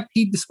matter of fact,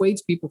 he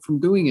dissuades people from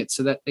doing it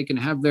so that they can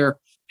have their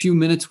few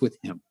minutes with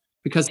him,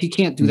 because he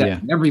can't do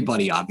that with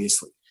everybody,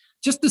 obviously.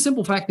 Just the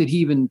simple fact that he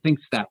even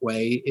thinks that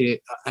way,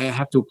 I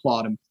have to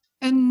applaud him.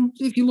 And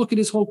if you look at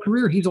his whole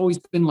career, he's always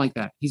been like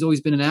that. He's always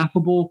been an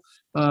affable,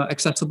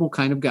 accessible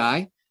kind of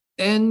guy.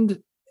 And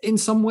in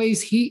some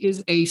ways, he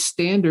is a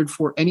standard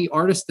for any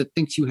artist that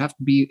thinks you have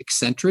to be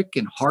eccentric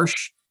and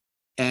harsh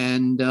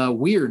and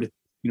weird.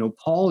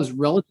 Paul is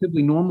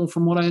relatively normal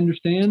from what I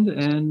understand,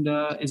 and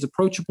is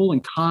approachable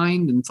and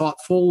kind and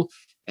thoughtful.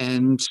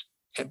 And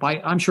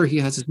I'm sure he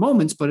has his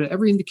moments, but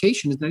every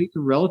indication is that he's a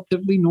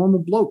relatively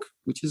normal bloke,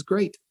 which is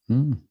great.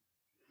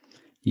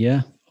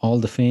 Yeah, all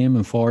the fame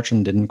and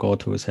fortune didn't go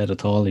to his head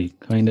at all.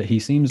 He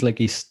seems like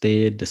he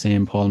stayed the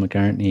same Paul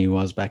McCartney he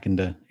was back in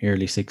the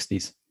early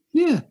 60s.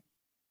 Yeah.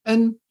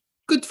 And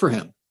good for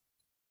him.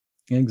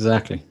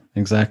 Exactly.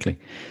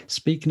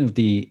 Speaking of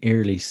the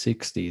early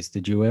 60s,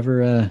 did you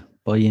ever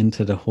buy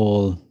into the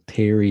whole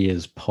theory,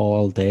 is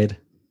Paul dead?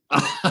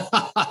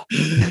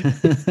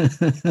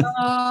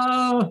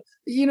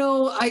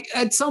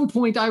 At some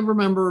point I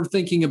remember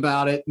thinking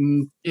about it,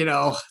 and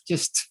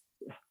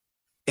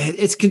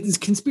it's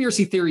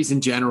conspiracy theories in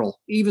general.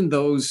 Even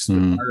those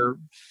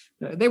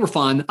they were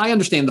fun. I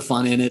understand the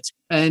fun in it,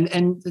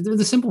 and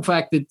the simple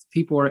fact that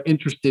people are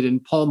interested in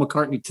Paul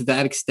McCartney to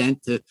that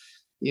extent to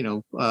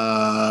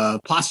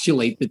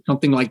postulate that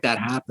something like that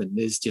happened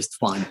is just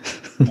fun.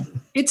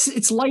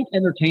 It's light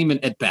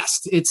entertainment at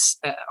best. It's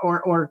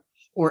or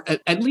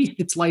at least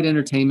it's light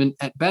entertainment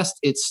at best.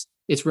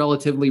 It's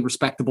relatively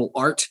respectable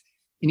art.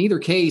 In either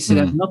case, it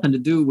has nothing to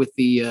do with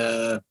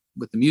the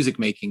music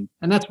making,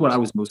 and that's what I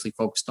was mostly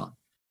focused on.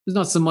 There's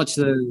not so much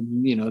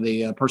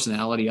the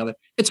personality of it.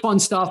 It's fun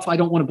stuff. I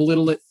don't want to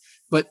belittle it,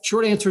 but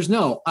short answer is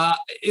no.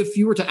 If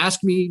you were to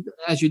ask me,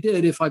 as you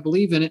did, if I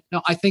believe in it,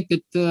 no, I think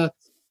that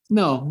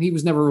no, he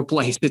was never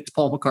replaced. It's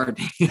Paul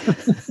McCartney.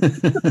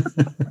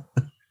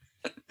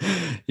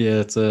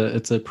 Yeah,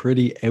 it's a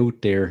pretty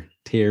out there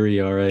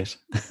theory, all right.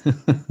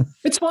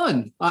 It's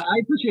fun. I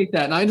appreciate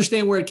that, and I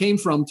understand where it came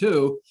from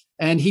too.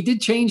 And he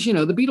did change, the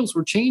Beatles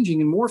were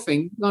changing and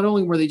morphing. Not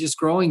only were they just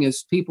growing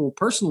as people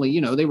personally,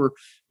 they were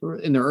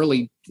in their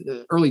early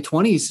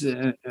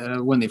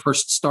 20s when they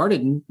first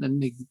started, and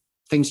then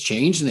things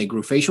changed and they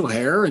grew facial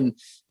hair, and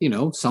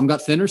some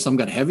got thinner, some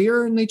got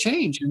heavier, and they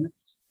changed. And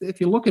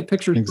if you look at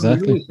pictures from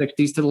the early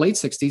 60s to the late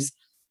 60s,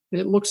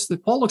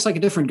 Paul looks like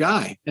a different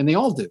guy, and they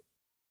all do.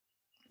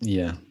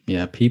 Yeah,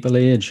 people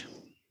age.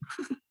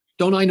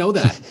 Don't I know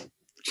that?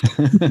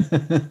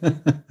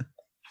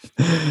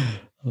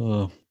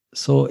 Oh,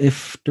 so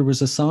if there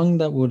was a song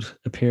that would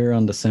appear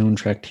on the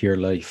soundtrack to your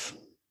life,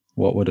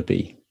 what would it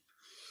be?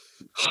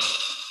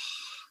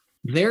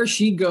 There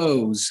She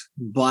Goes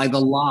by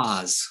The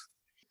La's.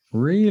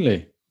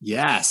 Really?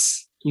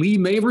 Yes. Lee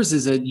Mavers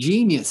is a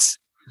genius.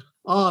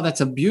 Oh,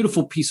 that's a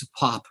beautiful piece of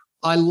pop.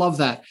 I love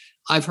that.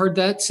 I've heard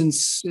that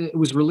since it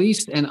was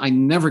released, and I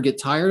never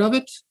get tired of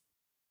it.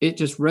 It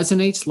just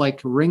resonates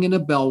like ringing a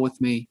bell with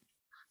me.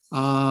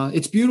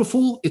 It's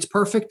beautiful. It's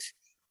perfect.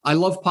 I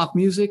love pop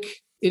music.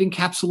 It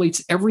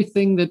encapsulates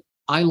everything that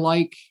I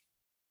like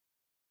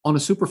on a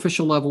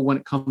superficial level when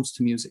it comes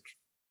to music.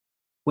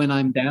 When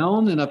I'm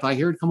down and if I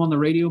hear it come on the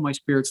radio, my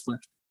spirits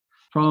lift.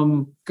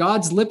 From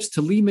God's lips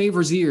to Lee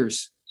Mavers'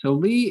 ears. So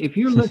Lee, if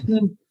you're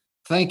listening,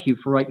 thank you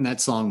for writing that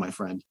song, my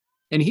friend.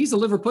 And he's a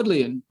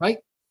Liverpudlian, right?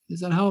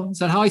 Is that how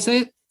I say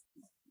it?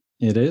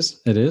 It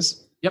is.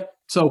 Yep.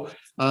 So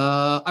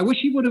I wish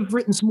he would have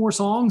written some more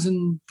songs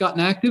and gotten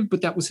active,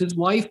 but that was his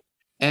life.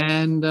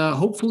 And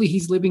hopefully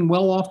he's living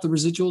well off the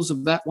residuals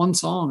of that one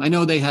song. I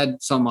know they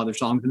had some other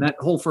songs, and that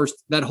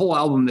whole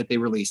album that they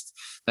released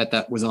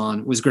that was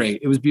on was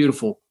great. It was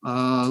beautiful.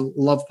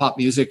 Love pop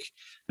music,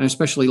 and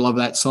especially love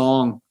that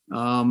song.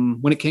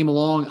 When it came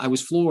along, I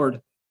was floored,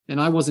 and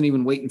I wasn't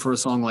even waiting for a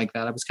song like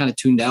that. I was kind of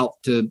tuned out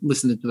to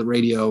listen to the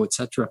radio,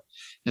 etc.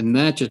 And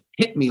that just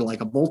hit me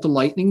like a bolt of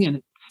lightning, and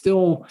it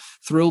still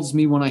thrills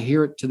me when I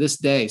hear it to this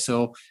day.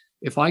 So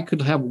if I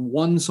could have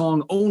one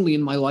song only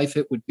in my life,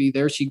 it would be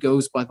There She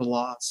Goes by The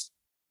La's.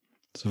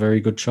 It's a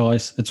very good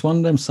choice. It's one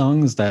of them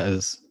songs that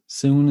as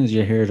soon as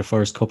you hear the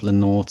first couple of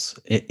notes,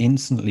 it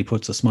instantly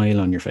puts a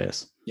smile on your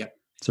face. Yeah.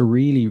 It's a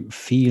really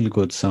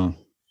feel-good song.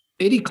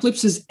 It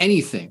eclipses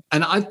anything.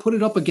 And I've put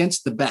it up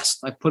against the best.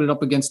 I've put it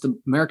up against the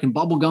American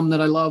Bubblegum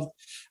that I love.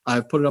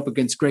 I've put it up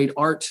against great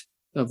art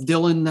of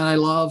Dylan that I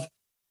love.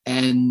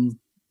 And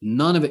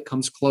none of it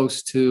comes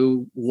close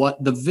to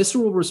what the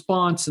visceral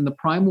response and the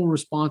primal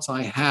response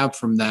I have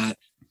from that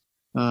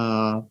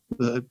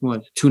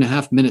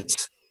 2.5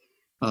 minutes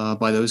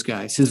by those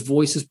guys. His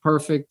voice is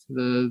perfect.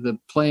 The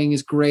playing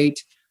is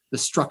great. The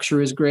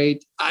structure is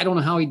great. I don't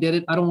know how he did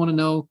it. I don't want to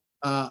know.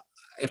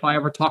 If I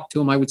ever talked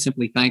to him, I would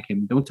simply thank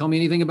him. Don't tell me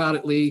anything about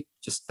it, Lee.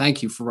 Just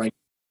thank you for writing.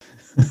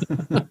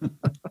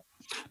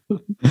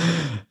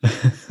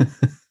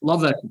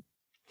 Love that.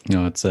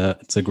 No, it's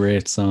a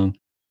great song.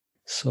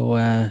 So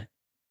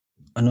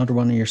another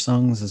one of your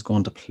songs is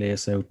going to play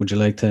us out. Would you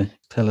like to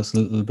tell us a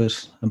little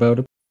bit about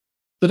it?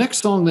 The next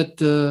song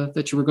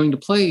that you were going to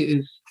play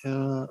is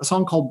a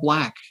song called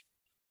Black.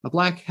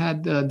 Black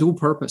had dual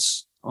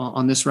purpose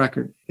on this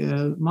record.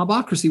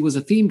 Mobocracy was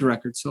a themed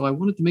record, so I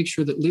wanted to make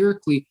sure that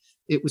lyrically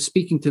it was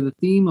speaking to the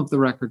theme of the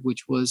record,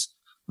 which was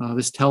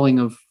this telling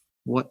of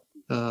what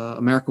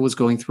America was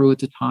going through at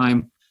the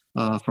time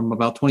from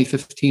about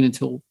 2015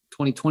 until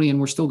 2020, and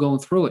we're still going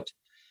through it.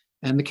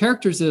 And the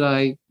characters that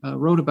I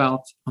wrote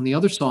about on the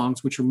other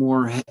songs, which are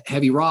more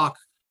heavy rock,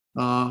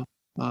 tell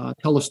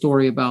a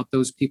story about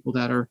those people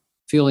that are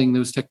feeling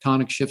those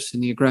tectonic shifts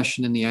in the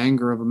aggression and the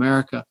anger of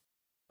America.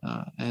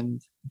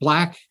 And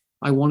Black,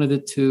 I wanted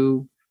it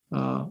to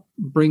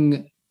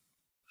bring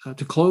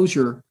to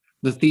closure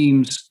the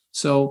themes.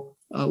 So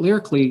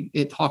lyrically,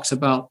 it talks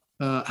about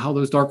how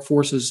those dark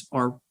forces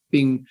are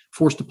being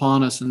forced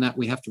upon us and that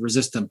we have to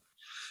resist them.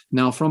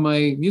 Now, from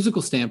a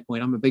musical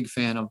standpoint, I'm a big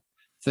fan of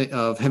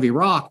heavy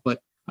rock, but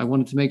I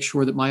wanted to make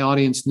sure that my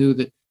audience knew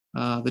that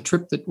the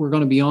trip that we're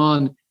going to be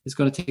on is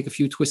going to take a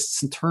few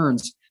twists and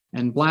turns.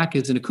 And Black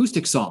is an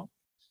acoustic song.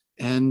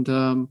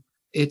 And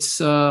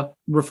it's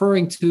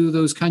referring to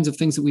those kinds of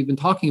things that we've been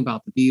talking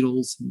about, the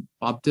Beatles and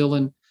Bob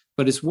Dylan,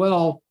 but as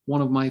well,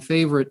 one of my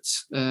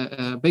favorites,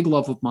 big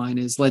love of mine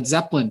is Led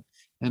Zeppelin.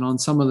 And on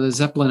some of the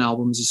Zeppelin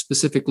albums,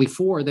 specifically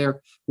 4,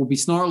 there will be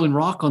snarling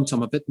rock on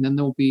some of it, and then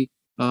there'll be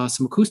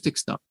some acoustic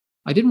stuff.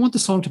 I didn't want the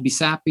song to be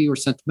sappy or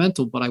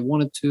sentimental, but I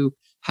wanted to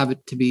have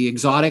it to be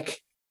exotic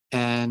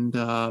and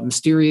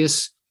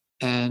mysterious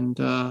and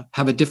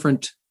have a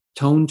different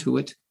tone to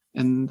it.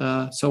 And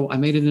so I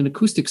made it an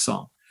acoustic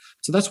song.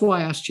 So that's why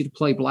I asked you to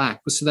play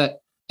Black, was so that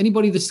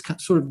anybody that's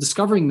sort of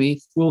discovering me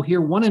will hear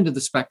one end of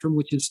the spectrum,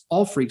 which is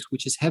All Freaks,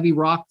 which is heavy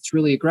rock. It's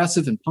really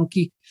aggressive and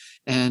punky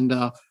and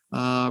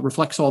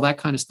reflects all that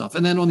kind of stuff.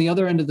 And then on the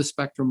other end of the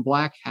spectrum,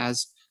 Black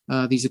has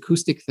these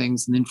acoustic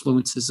things and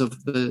influences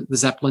of the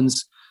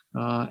Zeppelins,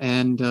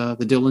 and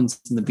the Dylans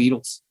and the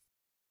Beatles.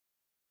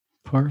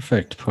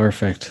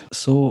 Perfect.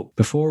 So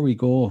before we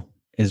go,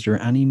 is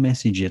there any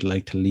message you'd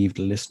like to leave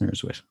the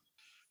listeners with?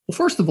 Well,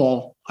 first of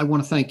all, I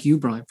want to thank you,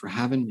 Brian, for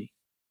having me.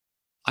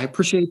 I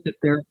appreciate that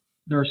there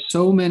are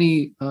so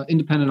many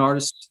independent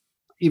artists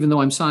even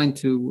though I'm signed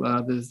to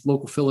the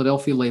local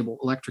Philadelphia label,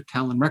 Electric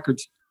Talon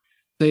Records,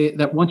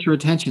 that want your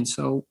attention.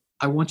 So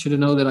I want you to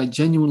know that I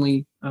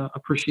genuinely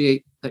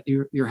appreciate that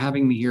you're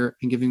having me here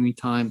and giving me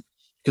time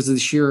because of the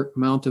sheer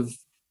amount of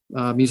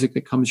music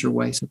that comes your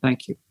way. So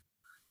thank you.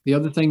 The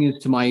other thing is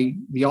to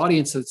the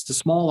audience. It's the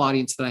small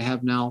audience that I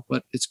have now,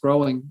 but it's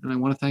growing, and I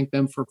want to thank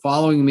them for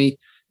following me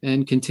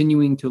and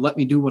continuing to let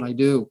me do what I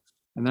do.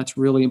 And that's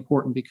really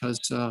important because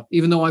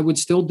even though I would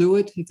still do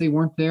it if they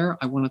weren't there,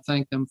 I want to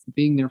thank them for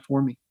being there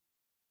for me.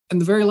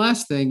 And the very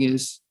last thing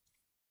is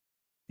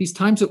these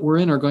times that we're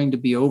in are going to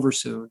be over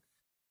soon.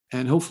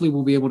 And hopefully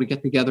we'll be able to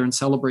get together and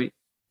celebrate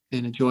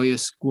in a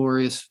joyous,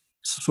 glorious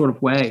sort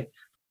of way.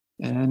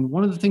 And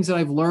one of the things that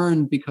I've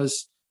learned,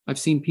 because I've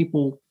seen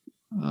people,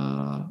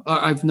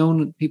 I've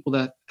known people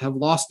that have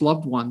lost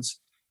loved ones,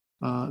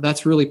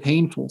 that's really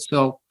painful.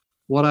 So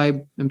what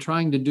I am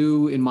trying to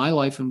do in my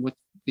life, and what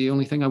the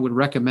only thing I would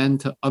recommend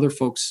to other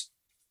folks,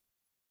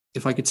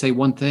 if I could say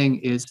one thing,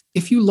 is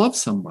if you love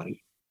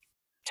somebody,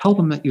 tell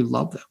them that you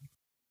love them.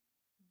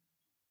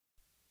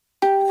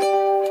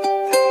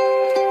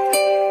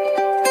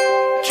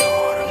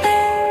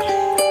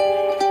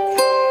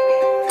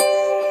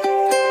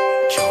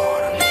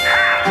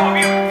 Half of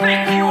you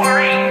think you are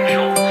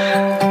angels.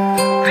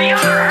 The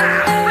other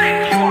half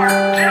think you are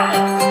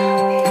devils.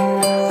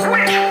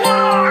 Which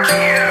one are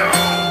you?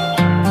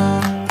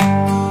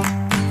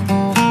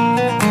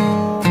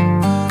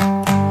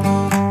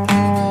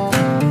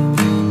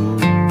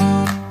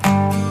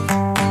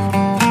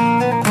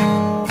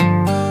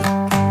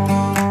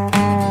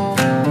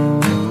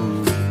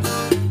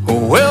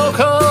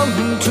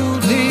 Welcome to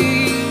the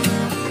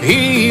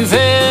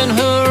event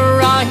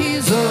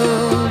horizon.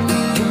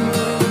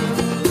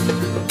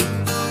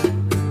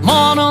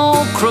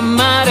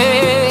 Monochromatic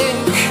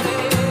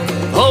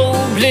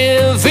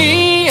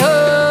oblivion.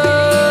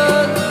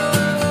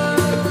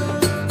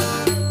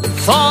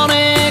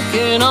 Phonic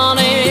and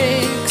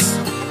onyx,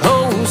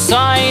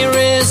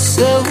 Osiris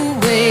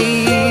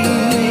awaits.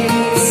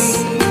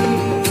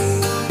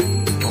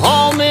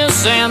 All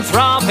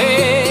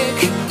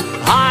misanthropic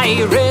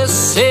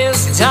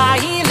irises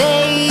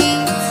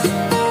dilate.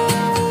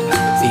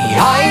 The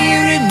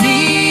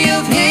irony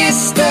of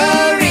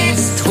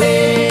history's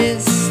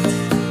twist.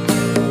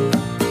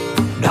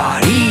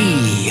 Not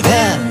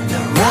even the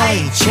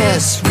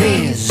righteous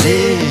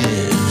resist.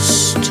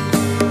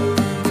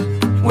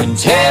 When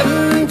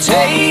temptation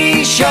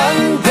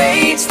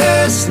baits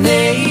the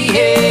snake,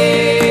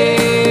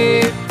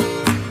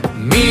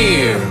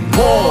 mere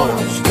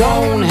mortals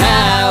don't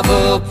have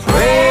a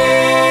prayer.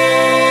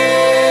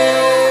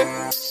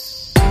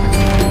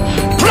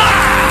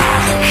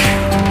 Black,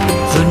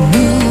 the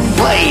new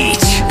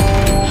white.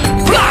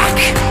 Black,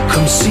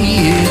 come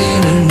see it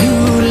in a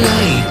new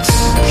light.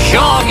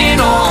 Jogging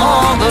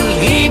on the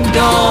lead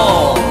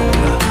dog.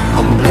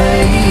 I'm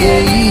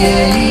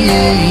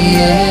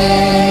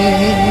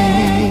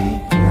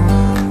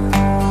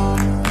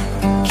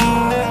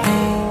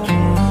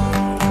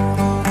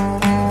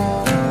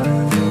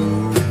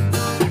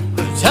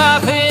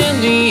tapping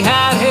the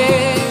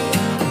attic,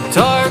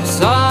 dark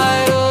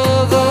side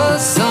of the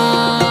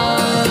sun.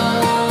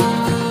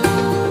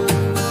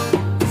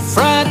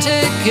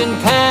 Frantic and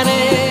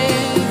panic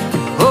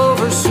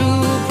over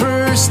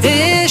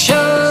superstition.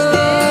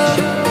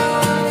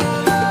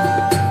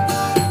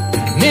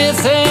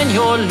 Myth and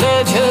your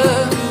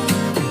legend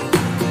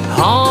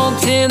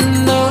haunting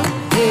the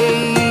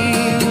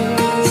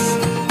days.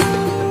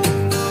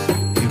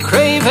 You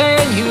crave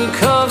and you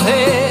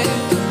covet,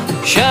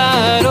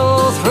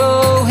 shadow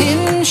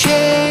throwing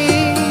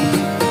shade.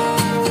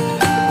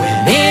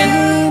 When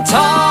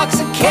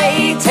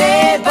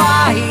intoxicated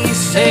by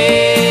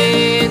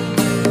sin,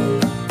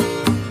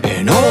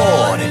 an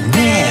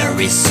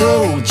ordinary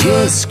soul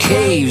just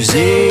caves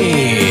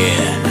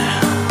in.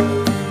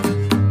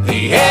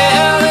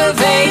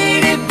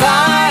 Elevated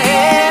by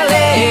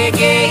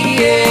elegance,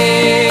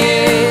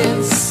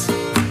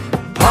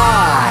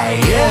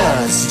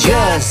 pious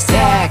just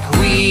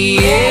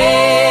acquiesce.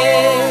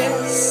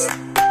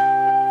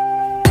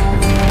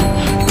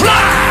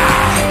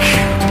 Black,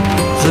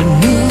 the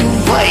new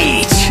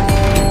white.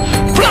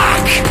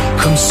 Black,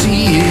 come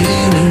see it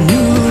in a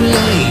new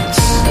light.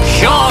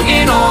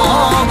 Jogging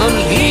on the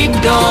lead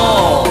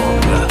dog.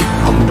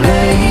 I'm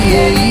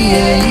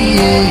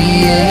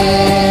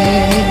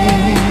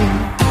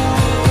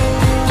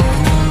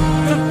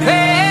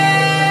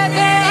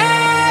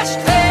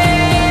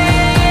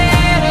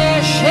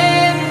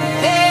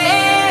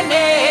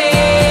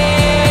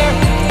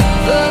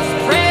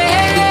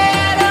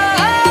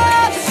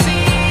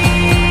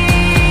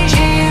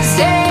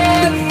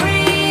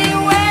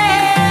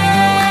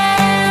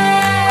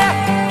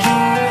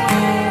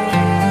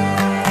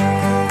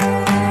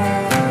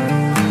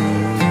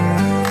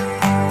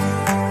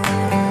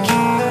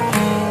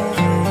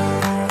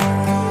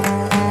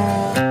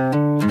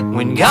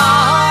When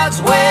God's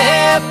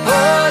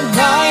weaponize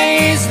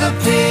the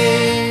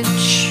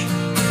pitch,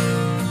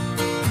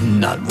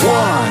 not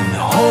one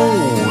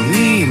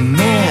holy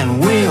man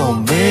will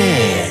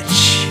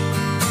bitch.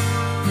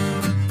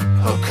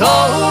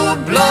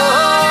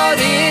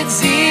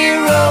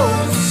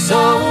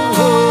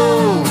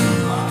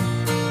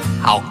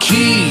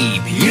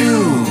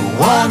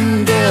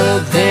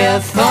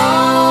 FM.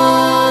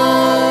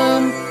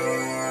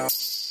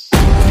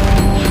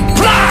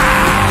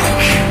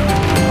 Black,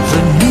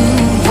 the new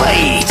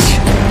white.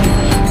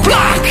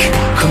 Black,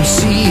 come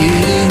see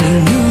it in a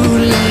new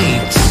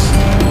light.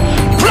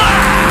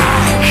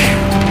 Black,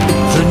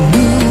 the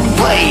new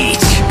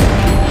white.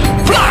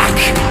 Black,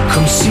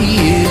 come see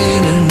it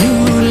in a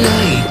new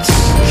light.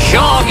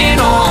 Jogging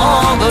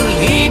on the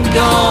lead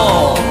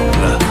dog.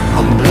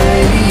 I'm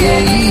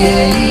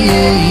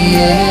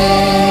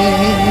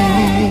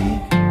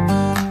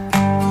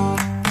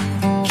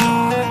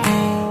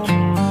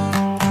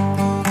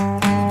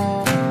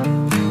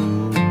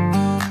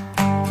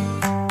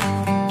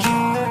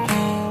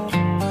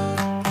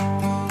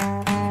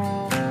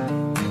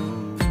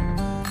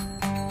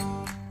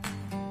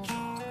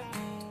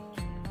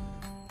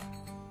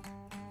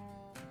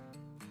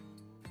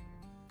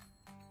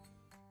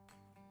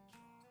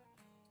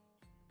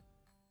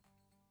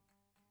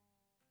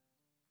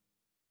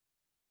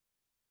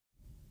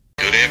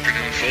Good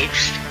afternoon,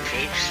 folks.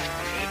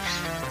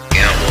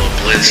 Outlaw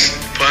Blitz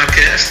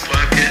podcast.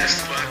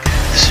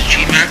 This is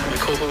G-Mac, my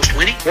co-host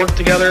Winnie. Worked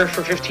together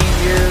for 15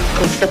 years,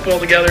 coached football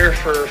together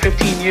for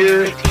 15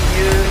 years.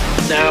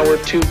 Now we're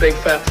two big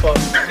fat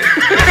fucks.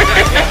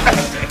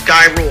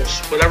 Guy rules.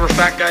 Whatever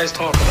fat guys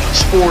talk about.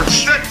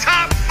 Sports. The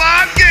top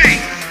 5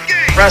 games.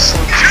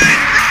 Wrestling.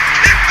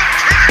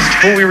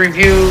 Movie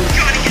reviews.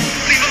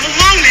 Leave him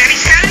alone, man.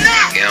 He's had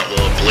enough.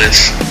 Outlaw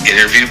Blitz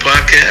interview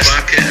podcast.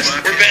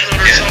 We're battling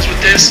ourselves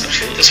with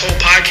this whole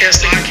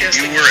podcasting.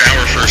 You were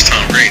our first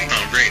Tom Brady.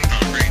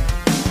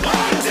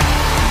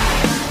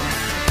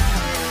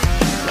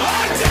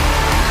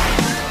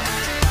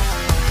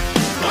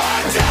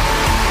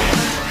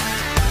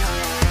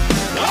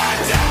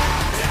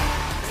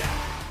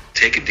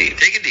 Take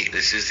it deep.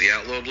 This is the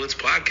Outlaw Blitz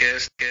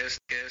podcast.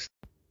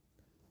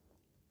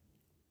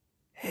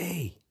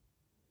 Hey,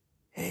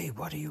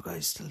 what are you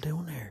guys still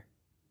doing here?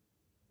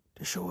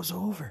 The show is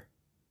over.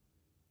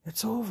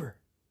 It's over.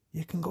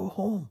 You can go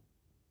home.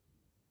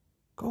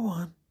 Go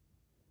on.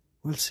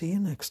 We'll see you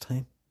next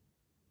time.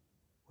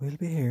 We'll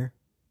be here.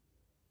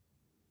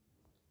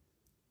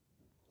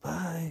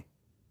 Bye.